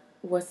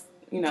what's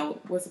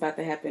about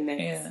to happen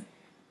next. Yeah.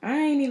 I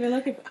ain't even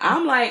looking.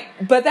 I'm like,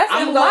 but that's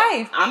in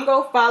life. I'm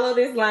gonna follow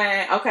this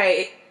line.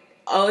 Okay.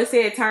 It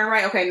said turn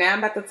right. Okay, now I'm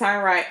about to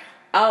turn right.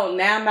 Oh,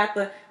 now I'm about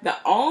to. The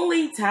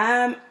only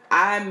time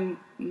I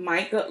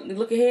might go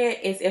look ahead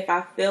is if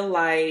I feel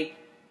like,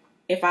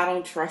 if I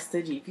don't trust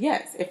the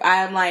GPS. If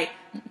I'm like,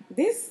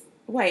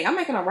 I'm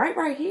making a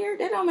right here.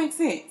 That don't make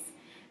sense.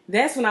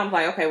 That's when I'm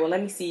like, okay, well,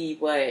 let me see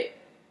what,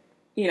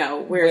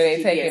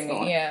 where's the GPS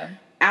going. Yeah.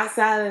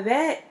 Outside of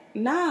that,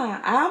 nah,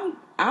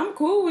 I'm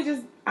cool with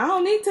just, I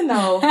don't need to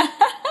know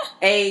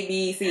A,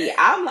 B, C.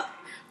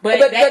 But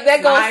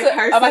that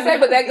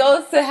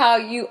goes to how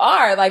you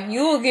are. Like, like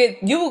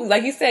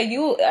you said,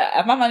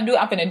 if I'm gonna do it,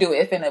 I'm gonna do it.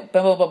 It's gonna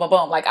boom, boom, boom, boom,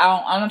 boom. Like,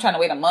 I'm not trying to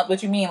wait a month.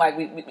 What you mean?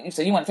 Like,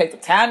 so you want to take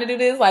some time to do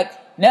this? Like,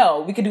 no,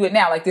 we can do it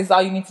now. Like, this is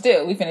all you need to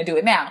do. We finna do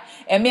it now.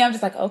 And me, I'm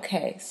just like,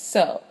 okay,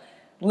 so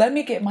let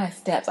me get my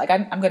steps. Like,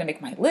 I'm gonna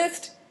make my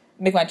list.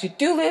 Make my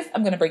to-do list.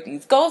 I'm going to break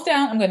these goals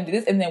down. I'm going to do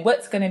this. And then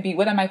what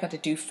am I going to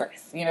do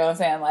first? You know what I'm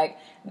saying? Like,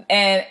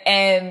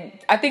 and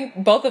I think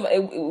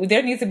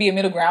there needs to be a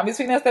middle ground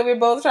between us that we're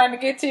both trying to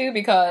get to,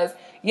 because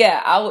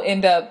I will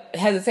end up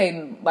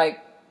hesitating like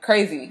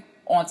crazy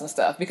on some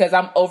stuff because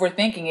I'm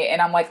overthinking it,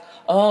 and I'm like,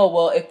 oh,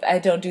 well, if I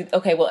don't do,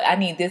 okay, well, I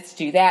need this to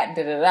do that, and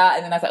and then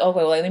I was like, okay,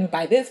 well, let me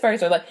buy this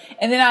first,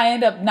 and then I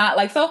end up not,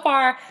 like, so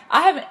far,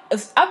 I've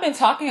been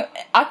talking,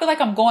 I feel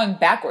like I'm going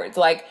backwards,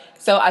 like,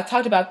 so I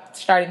talked about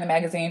starting the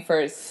magazine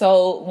for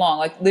so long,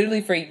 like, literally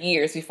for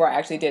years before I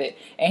actually did it,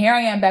 and here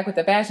I am back with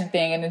the fashion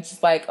thing, and it's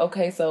just like,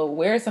 okay, so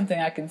where's something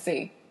I can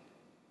see?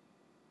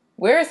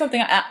 Where is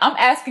something I'm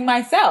asking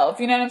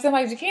myself, you know what I'm saying,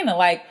 like, Jakina,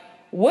 like,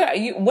 what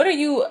are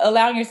you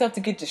allowing yourself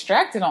to get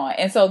distracted on?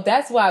 And so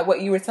that's why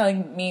what you were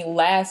telling me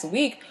last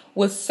week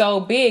was so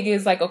big,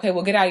 is like, okay,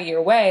 well, get out of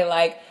your way.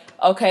 Like,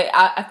 okay,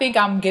 I think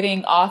I'm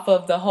getting off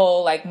of the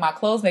whole, like, my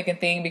clothes making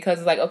thing, because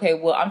it's like, okay,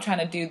 well, I'm trying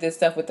to do this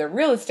stuff with the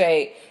real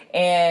estate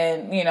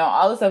and,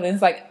 all this stuff. And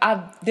it's like,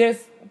 I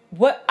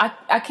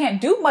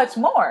can't do much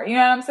more. You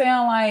know what I'm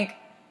saying? Like,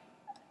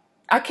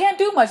 I can't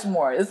do much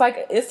more. It's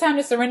like, it's time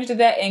to surrender to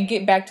that and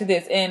get back to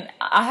this. And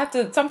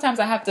sometimes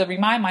I have to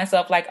remind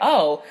myself, like,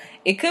 oh,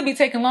 it could be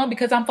taking long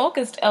because I'm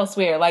focused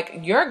elsewhere.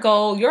 Like, your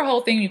goal, your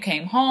whole thing, you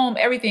came home,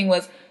 everything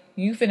was,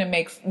 you finna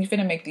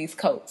make these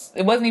coats.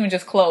 It wasn't even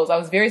just clothes. I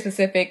was very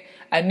specific.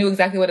 I knew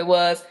exactly what it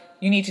was.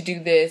 You need to do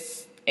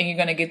this. and you're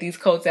going to get these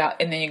coats out,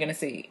 and then you're going to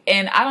see.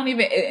 And I don't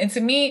even, and to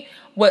me,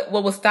 what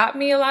will stop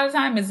me a lot of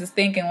time is just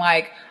thinking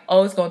like,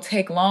 oh, it's going to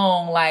take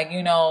long. Like,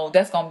 you know,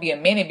 that's going to be a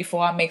minute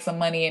before I make some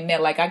money in there.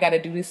 Like, I got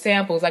to do these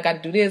samples. I got to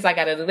do this. I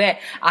got to do that.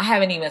 I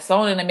haven't even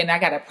sewn in a minute. I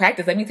got to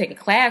practice. Let me take a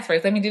class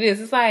first. Let me do this.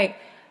 It's like,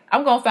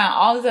 I'm going to find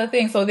all these other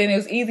things. So then it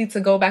was easy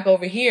to go back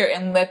over here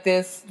and let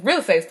this real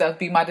estate stuff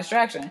be my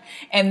distraction.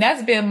 And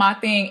that's been my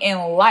thing in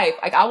life.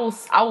 Like, I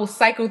will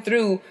cycle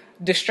through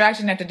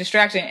distraction after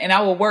distraction, and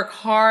I will work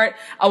hard.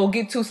 I will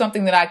get to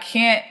something that I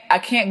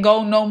can't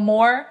go no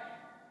more.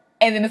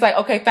 And then it's like,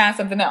 okay, find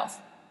something else.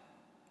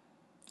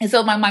 And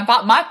so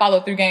my follow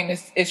through game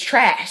is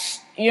trash.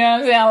 You know what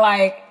I'm saying?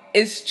 Like,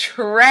 it's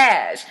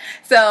trash.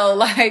 So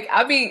like,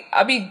 I'll be,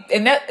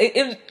 and that,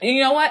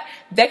 you know what?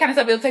 That kind of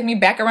stuff, it'll take me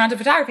back around to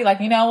photography. Like,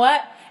 you know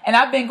what? And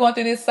I've been going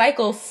through this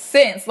cycle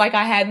since, like,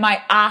 I had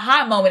my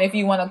aha moment, if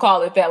you want to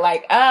call it that.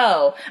 Like,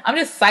 oh, I'm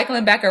just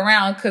cycling back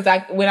around because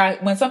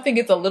when something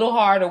gets a little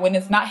hard, or when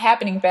it's not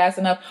happening fast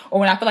enough,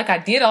 or when I feel like I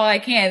did all I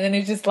can, then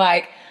it's just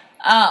like,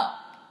 oh,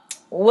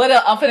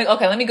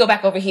 okay, let me go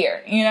back over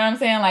here. You know what I'm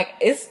saying? Like,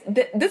 this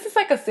is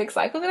like a sick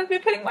cycle that I've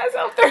been putting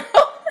myself through.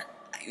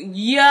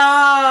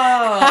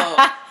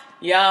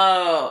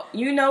 Yo,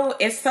 you know,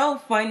 it's so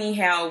funny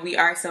how we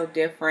are so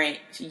different,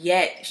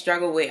 yet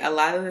struggle with a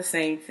lot of the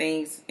same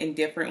things in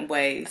different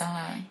ways.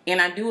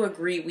 And I do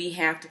agree we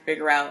have to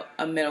figure out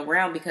a middle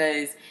ground,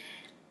 because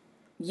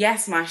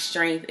yes, my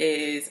strength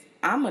is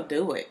I'm going to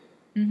do it.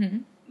 Mm-hmm.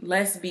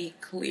 Let's be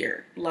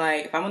clear.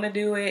 Like, if I'm going to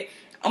do it,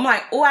 I'm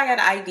like, oh, I got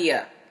an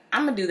idea.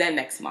 I'm going to do that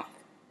next month.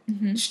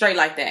 Mm-hmm. Straight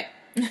like that.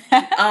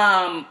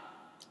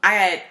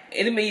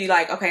 It'll be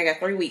like, okay, I got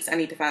 3 weeks. I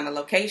need to find a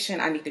location.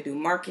 I need to do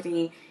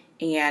marketing.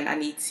 And I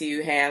need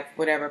to have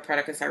whatever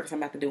product or service I'm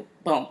about to do.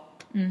 Boom.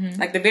 Mm-hmm.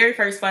 Like, the very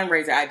first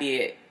fundraiser I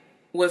did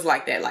was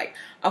like that. Like,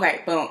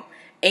 okay, boom.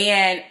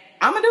 And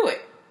I'm going to do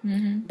it.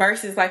 Mm-hmm.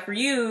 Versus, like, for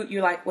you,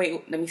 you're like,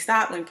 wait, let me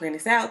stop. Let me plan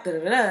this out. Da, da,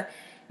 da, da.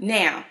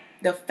 Now,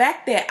 the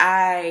fact that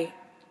I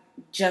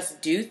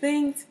just do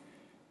things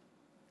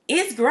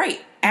is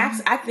great.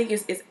 Mm-hmm. I think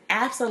it's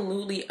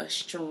absolutely a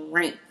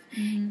strength.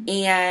 Mm-hmm.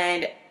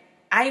 And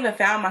I even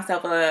found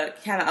myself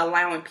kind of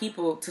allowing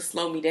people to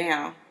slow me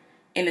down,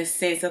 in a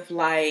sense of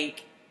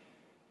like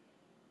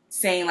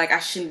saying like I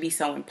shouldn't be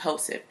so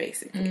impulsive,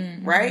 basically.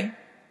 Mm-hmm. Right?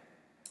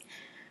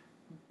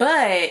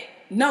 But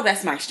no,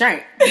 that's my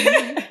strength.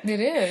 It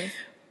is.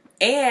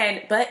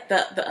 But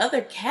the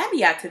other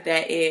caveat to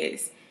that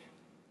is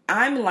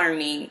I'm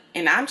learning,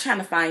 and I'm trying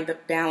to find the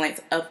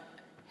balance of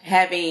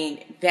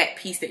having that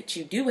piece that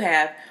you do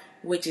have,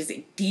 which is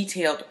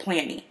detailed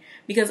planning.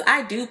 Because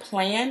I do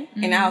plan,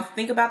 mm-hmm. and I'll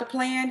think about the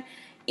plan.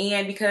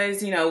 And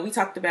because, you know, we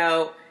talked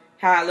about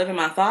how I live in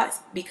my thoughts,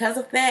 because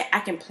of that, I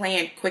can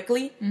plan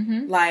quickly.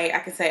 Mm-hmm. Like, I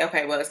can say,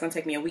 okay, well, it's going to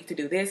take me a week to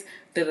do this.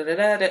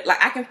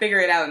 Like, I can figure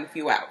it out in a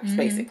few hours, mm-hmm.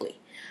 basically.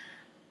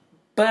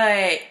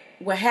 But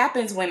what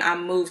happens when I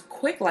move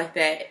quick like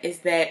that is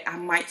that I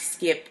might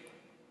skip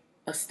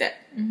a step,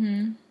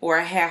 mm-hmm. or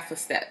a half a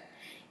step.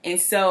 And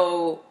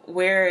so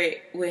where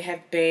it would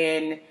have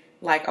been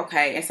like,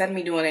 okay, instead of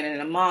me doing it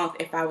in a month,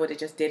 if I would have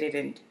just did it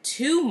in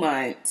 2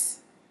 months,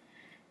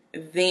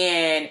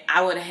 then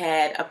I would have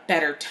had a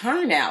better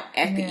turnout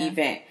at the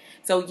event.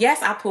 So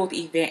yes, I pulled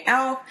the event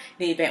out.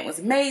 The event was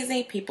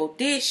amazing. People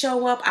did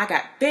show up. I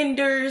got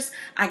vendors.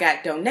 I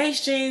got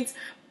donations.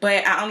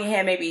 But I only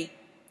had maybe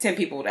 10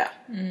 people there.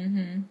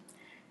 Mm-hmm.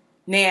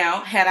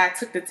 Now, had I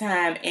took the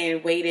time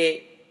and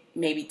waited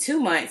maybe 2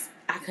 months,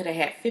 I could have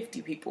had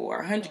 50 people or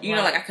 100. You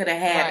know, like I could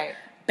have had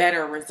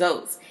better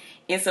results.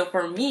 And so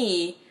for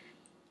me,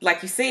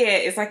 like you said,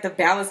 it's like the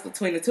balance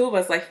between the two of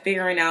us, like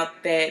figuring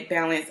out that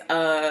balance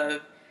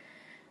of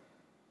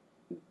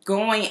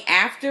going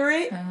after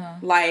it,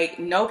 like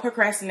no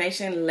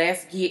procrastination,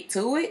 let's get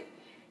to it,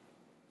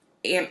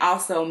 and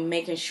also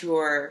making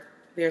sure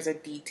there's a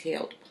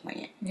detailed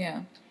plan.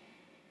 Yeah.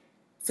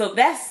 So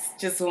that's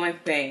just one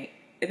thing.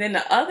 And then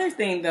the other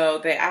thing, though,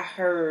 that I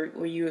heard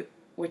what you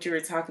were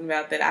talking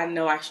about that I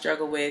know I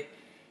struggle with,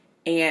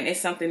 and it's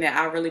something that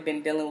I've really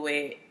been dealing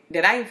with,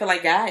 that I even feel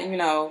like God, you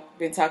know,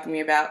 been talking to me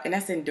about, and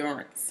that's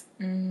endurance.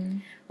 Mm-hmm.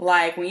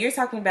 Like, when you're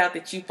talking about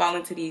that you fall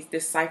into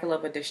this cycle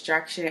of a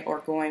distraction or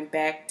going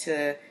back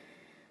to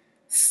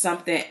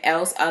something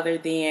else other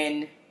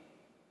than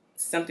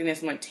something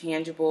that's more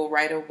tangible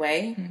right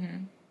away,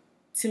 mm-hmm.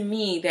 to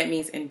me, that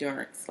means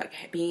endurance. Like,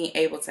 being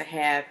able to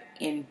have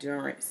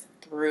endurance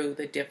through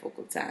the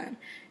difficult time.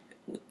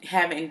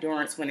 Have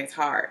endurance when it's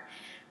hard.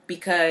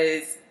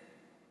 Because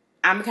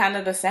I'm kind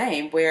of the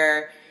same,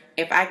 where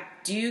if I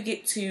do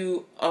get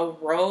to a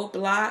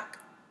roadblock,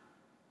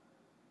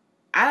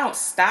 I don't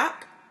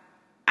stop.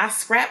 I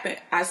scrap it.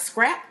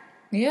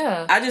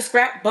 Yeah. I just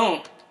scrap,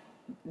 boom,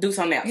 do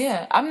something else.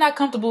 Yeah. I'm not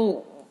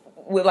comfortable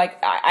with like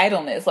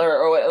idleness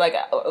or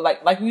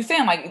like we were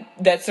saying, like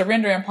that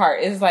surrendering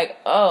part is like,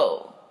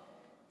 oh,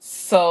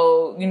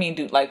 so you mean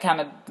do like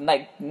kind of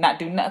like not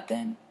do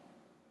nothing?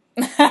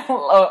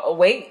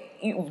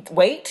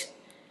 Wait.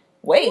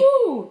 wait,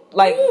 Ooh,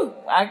 like, ooh.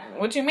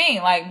 what you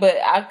mean? Like, but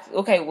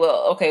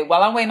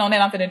while I'm waiting on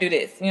that, I'm gonna do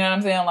this. You know what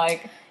I'm saying?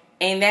 Like,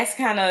 and that's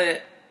kind of,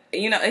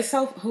 it's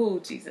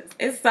so, Jesus.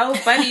 It's so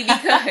funny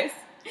because,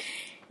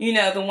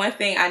 the one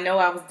thing I know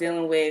I was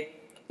dealing with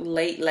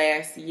late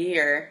last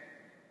year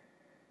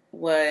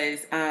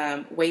was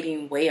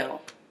waiting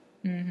well.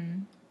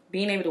 Mm-hmm.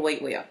 Being able to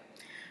wait well.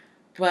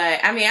 But,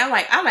 I mean,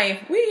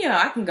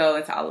 I can go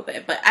into all of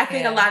that. But I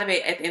think a lot of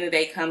it, at the end of the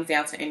day, comes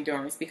down to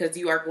endurance. Because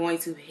you are going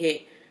to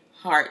hit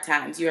hard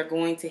times. You are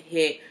going to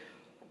hit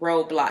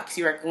roadblocks.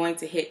 You are going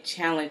to hit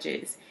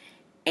challenges.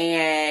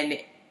 And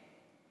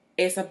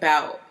it's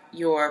about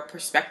your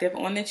perspective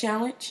on the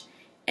challenge.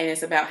 And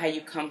it's about how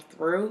you come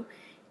through.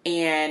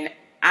 And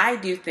I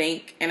do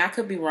think, and I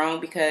could be wrong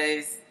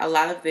because a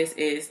lot of this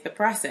is the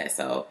process.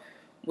 So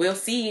we'll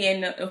see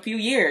in a few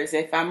years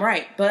if I'm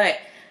right. But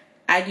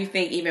I do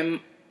think even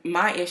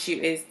my issue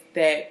is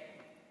that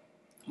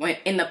when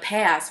in the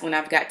past, when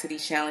I've got to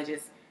these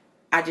challenges,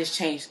 I just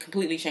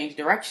completely changed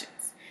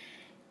directions.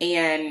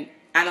 And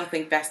I don't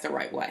think that's the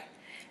right way.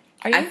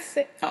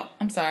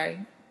 I'm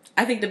sorry.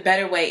 I think the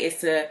better way is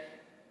to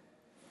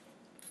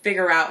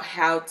figure out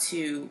how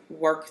to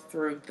work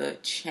through the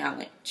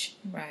challenge.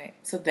 Right.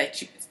 So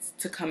that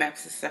to come out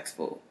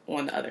successful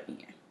on the other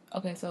end.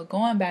 Okay, so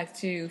going back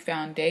to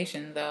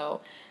foundation,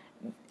 though,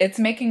 it's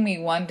making me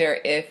wonder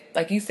if,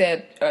 like you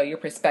said, your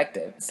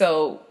perspective.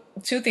 So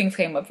two things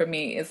came up for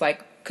me. It's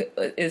like,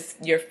 is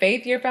your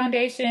faith your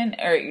foundation,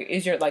 or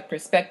is your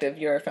perspective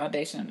your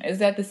foundation? Is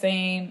that the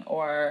same,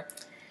 or?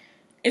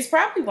 It's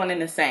probably one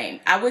and the same.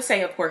 I would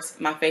say, of course,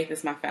 my faith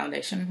is my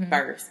foundation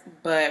first,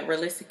 but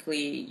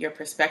realistically, your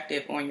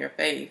perspective on your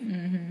faith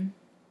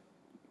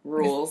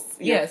rules.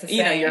 Your faith.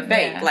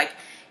 Yeah. Like,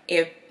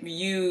 if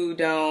you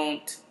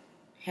don't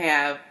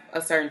have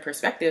a certain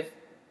perspective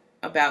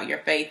about your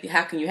faith,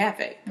 how can you have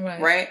faith?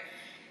 Right?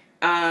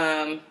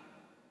 And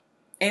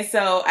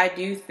so I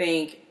do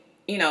think,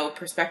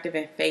 perspective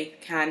and faith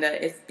kind of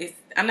is.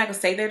 I'm not gonna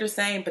say they're the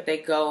same, but they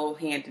go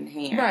hand in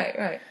hand.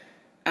 Right.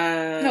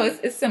 No,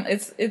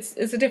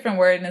 it's a different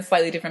word and a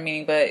slightly different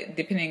meaning, but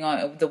depending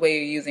on the way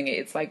you're using it,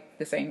 it's like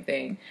the same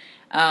thing.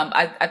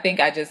 I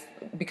think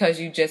because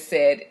you just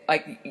said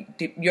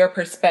your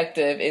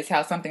perspective is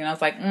how something, and I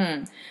was like,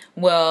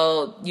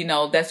 well,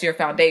 that's your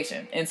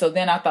foundation. And so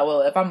then I thought,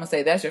 well, if I'm gonna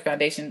say that's your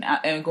foundation,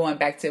 and going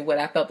back to what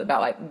I felt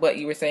about what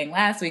you were saying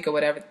last week or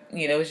whatever,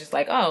 it was just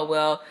like, oh,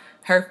 well,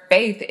 her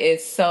faith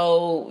is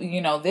so,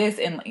 this,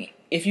 and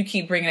if you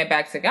keep bringing it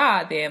back to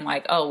God, then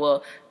oh,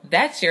 well,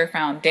 that's your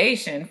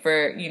foundation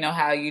for,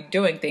 how you're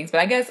doing things.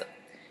 But I guess,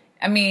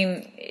 I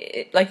mean,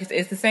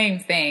 it's the same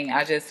thing.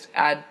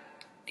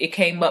 It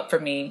came up for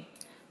me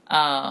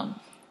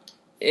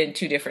in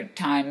two different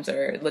times,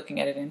 or looking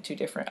at it in two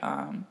different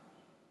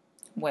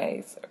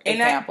ways, or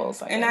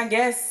examples. I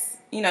guess,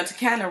 to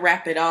kind of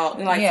wrap it all,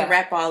 to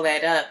wrap all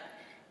that up,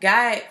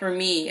 God, for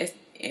me,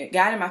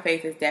 God and my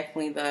faith is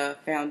definitely the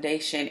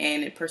foundation,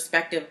 and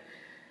perspective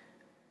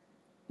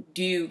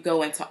do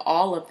go into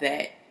all of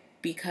that,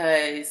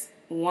 because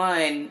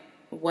one,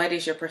 what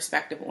is your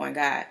perspective on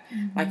God?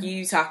 Mm-hmm. Like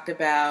you talked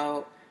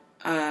about,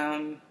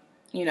 I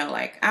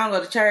don't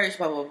go to church,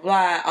 blah, blah,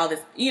 blah, all this,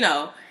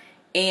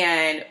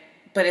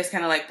 but it's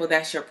kind of like, well,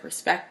 that's your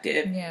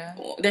perspective. Yeah.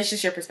 That's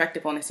just your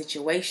perspective on the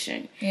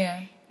situation.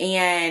 Yeah.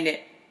 And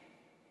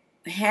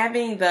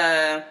having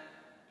just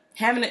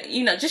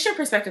your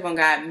perspective on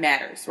God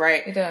matters,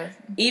 right? It does.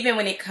 Even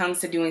when it comes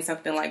to doing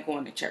something like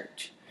going to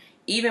church.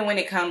 Even when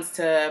it comes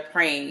to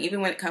praying,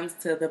 even when it comes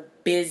to the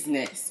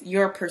business,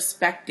 your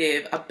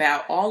perspective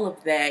about all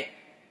of that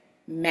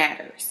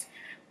matters.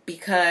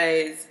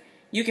 Because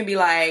you can be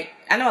like,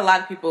 I know a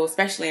lot of people,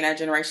 especially in our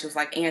generation,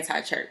 was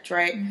anti-church,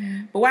 right?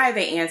 Mm-hmm. But why are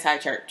they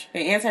anti-church?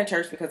 They're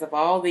anti-church because of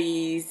all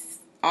the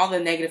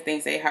negative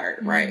things they heard,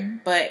 mm-hmm.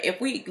 right? But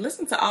if we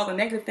listen to all the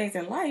negative things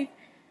in life,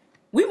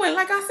 we wouldn't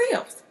like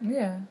ourselves.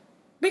 Yeah.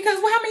 Because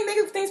how many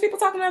negative things people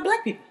talking about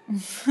black people?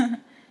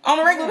 On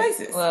a regular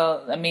basis.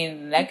 Well, I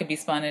mean, that could be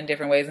spun in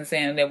different ways and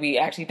saying that we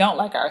actually don't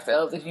like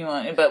ourselves, if you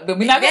want. But we're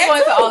not going to go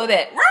into all of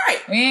that. Right.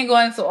 We ain't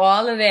going into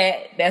all of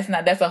that.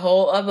 That's a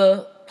whole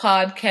other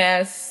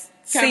podcast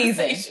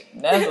season.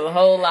 That's a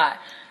whole lot.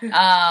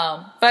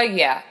 But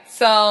yeah,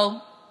 so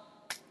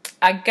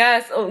I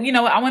guess,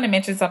 I want to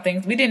mention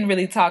something. We didn't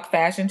really talk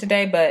fashion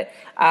today, but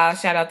I'll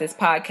shout out this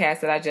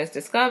podcast that I just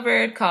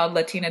discovered called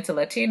Latina to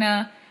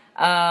Latina.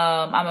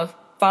 I'm a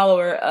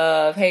follower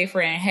of Hey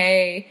Friend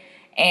Hey.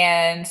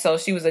 And so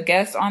she was a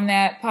guest on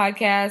that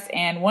podcast,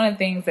 and one of the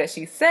things that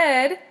she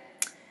said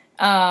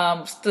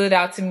stood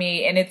out to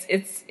me, and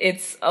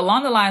it's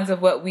along the lines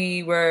of what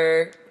we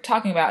were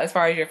talking about as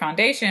far as your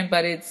foundation,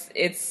 but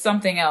it's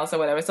something else or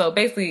whatever. So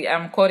basically,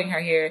 I'm quoting her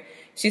here.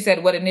 She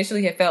said, "What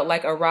initially had felt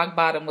like a rock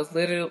bottom was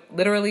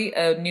literally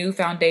a new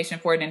foundation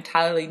for an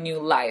entirely new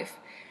life."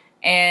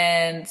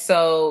 And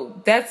so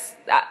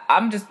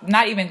I'm just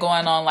not even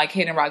going on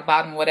hitting rock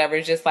bottom or whatever.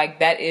 It's just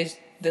that is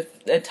the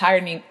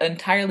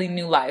entirely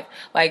new life.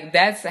 Like,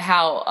 that's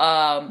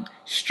how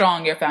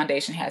strong your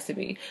foundation has to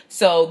be.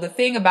 So the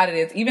thing about it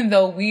is, even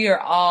though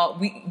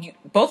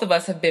both of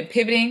us have been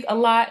pivoting a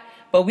lot,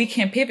 but we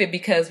can pivot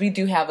because we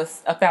do have a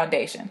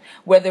foundation.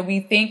 Whether we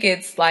think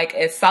it's like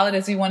as solid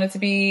as we want it to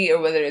be,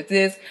 or whether it's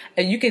this,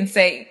 and you can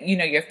say, you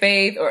know, your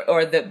faith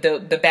or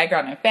the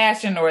background in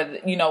fashion, or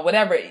you know,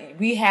 whatever.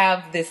 We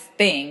have this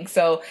thing.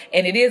 So,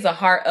 and it is a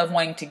heart of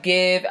wanting to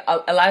give.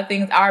 A lot of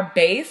things. Our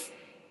base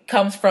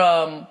comes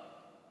from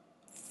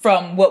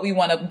what we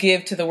want to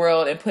give to the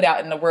world and put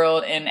out in the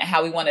world, and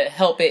how we want to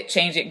help it,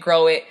 change it,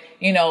 grow it.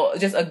 You know,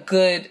 just a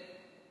good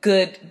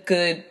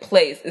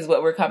place is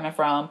what we're coming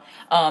from.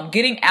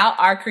 Getting out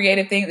our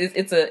creative things,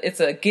 it's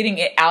a getting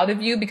it out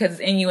of you because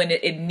it's in you and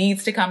it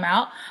needs to come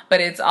out.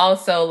 But it's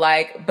also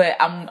like, but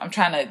I'm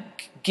trying to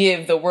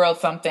give the world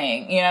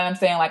something. You know what I'm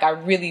saying? Like, I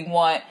really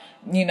want,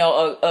 you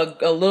know,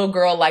 a little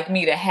girl like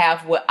me to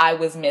have what I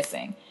was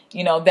missing.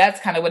 You know, that's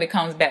kind of what it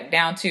comes back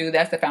down to.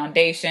 That's the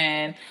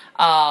foundation.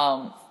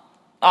 All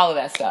of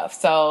that stuff.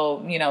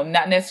 So, you know,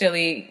 not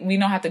necessarily, we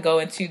don't have to go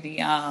into the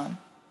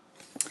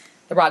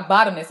rock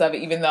bottomness of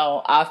it, even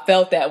though I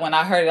felt that when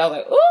I heard it, I was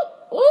like,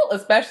 ooh, ooh,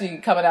 especially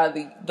coming out of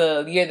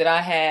the year that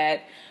I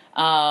had.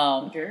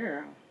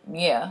 Girl.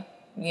 Yeah.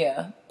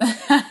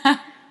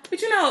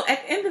 But you know,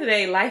 at the end of the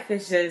day, life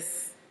is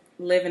just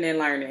living and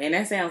learning. And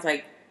that sounds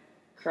like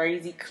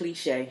crazy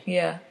cliche.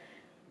 Yeah.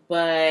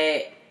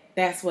 But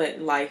that's what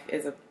life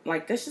is.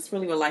 Like, that's just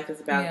really what life is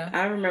about. Yeah.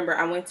 I remember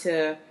I went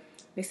to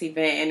this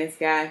event and this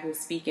guy who was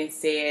speaking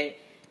said,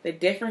 the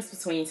difference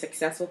between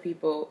successful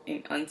people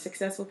and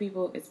unsuccessful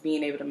people is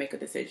being able to make a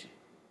decision.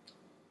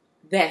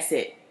 That's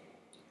it.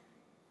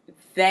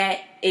 That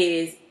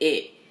is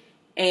it.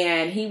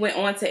 And he went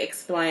on to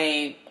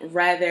explain,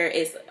 whether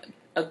it's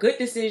a good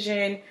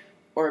decision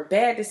or a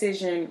bad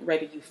decision,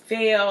 whether you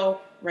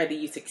fail, whether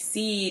you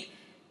succeed,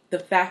 the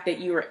fact that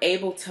you were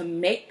able to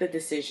make the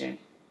decision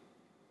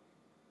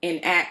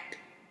and act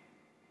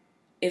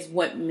is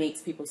what makes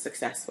people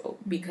successful.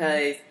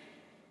 Because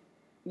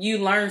you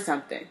learn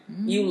something.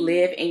 Mm-hmm. You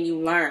live and you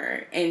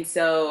learn. And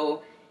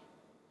so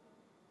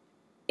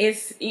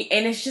it's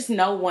just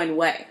no one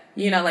way.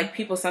 You know, like,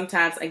 people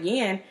sometimes,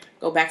 again,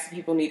 go back to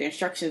people need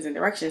instructions and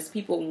directions.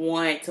 People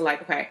want to,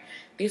 like, okay,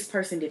 this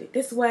person did it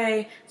this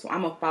way, so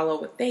I'm going to follow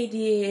what they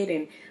did,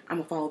 and I'm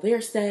going to follow their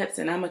steps,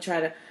 and I'm going to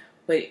try to,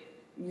 but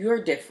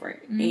you're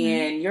different,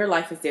 and your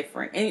life is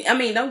different. And, I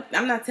mean,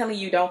 I'm not telling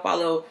you don't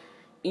follow,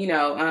 you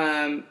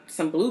know,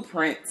 some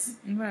blueprints.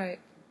 Right.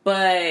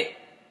 But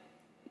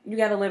you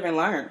got to live and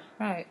learn.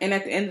 Right. And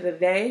at the end of the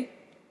day,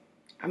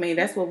 I mean,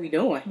 that's what we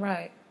doing.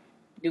 Right.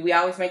 Do we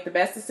always make the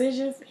best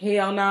decisions?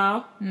 Hell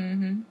no.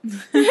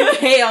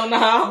 Mm-hmm. Hell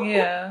no.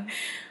 Yeah.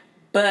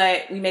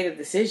 But we made a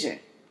decision.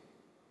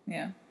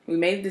 Yeah. We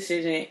made a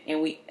decision,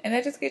 and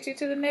that just gets you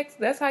to the next.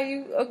 That's how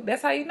you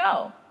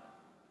know.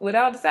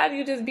 Without deciding,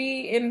 you just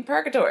be in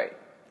purgatory.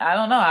 I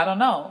don't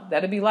know.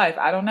 That'd be life.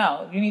 I don't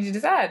know. You need to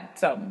decide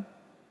something.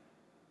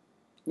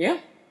 Yeah.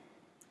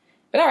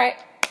 But all right.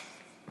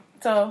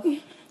 So,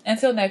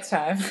 until next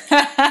time,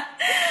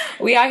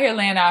 we out here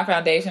laying our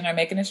foundation or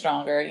making it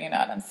stronger. You know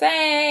what I'm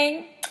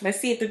saying? Let's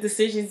see if the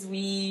decisions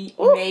we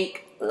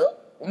make.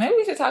 Maybe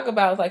we should talk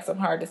about like some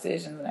hard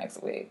decisions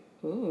next week.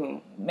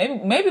 Ooh.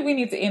 Maybe we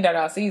need to end out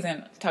our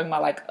season talking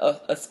about like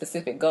a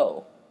specific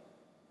goal.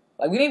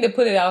 Like, we need to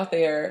put it out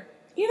there.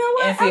 You know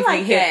what? And see if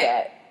we hit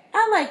that.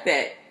 I like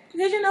that.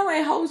 Because, you know,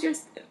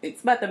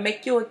 it's about to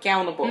make you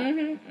accountable.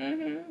 Mm-hmm,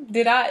 mm-hmm.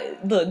 Did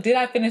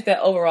I finish that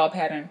overall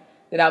pattern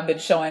that I've been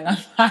showing on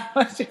my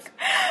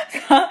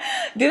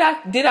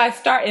Did I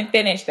start and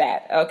finish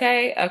that?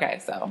 Okay,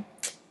 so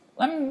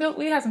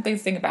we have some things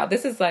to think about.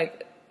 This is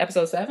like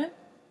episode 7?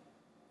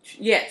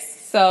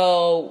 Yes.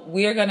 So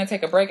we're going to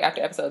take a break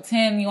after episode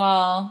 10, you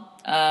all.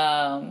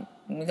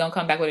 We're going to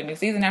come back with a new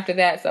season after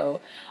that.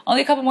 So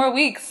only a couple more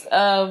weeks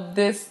of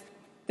this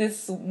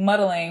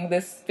muddling,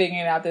 this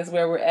figuring out this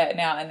where we're at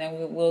now. And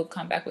then we'll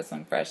come back with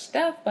some fresh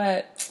stuff.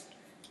 But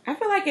I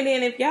feel like, and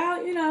then if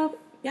y'all, you know,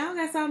 y'all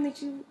got something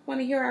that you want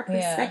to hear our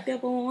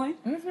perspective on,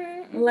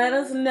 let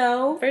us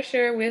know. For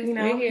sure. We're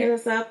hit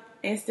us up,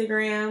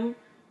 Instagram.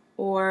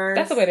 Or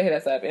that's the way to hit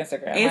us up,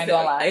 Instagram. I ain't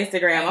gonna lie.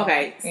 Instagram,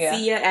 okay. Yeah.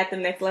 See ya at the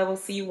next level.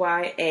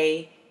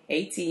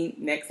 CYAAT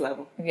next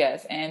level.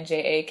 Yes, and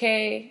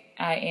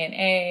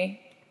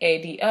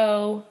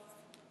JAKINAADO.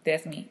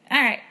 That's me.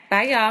 All right,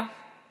 bye y'all.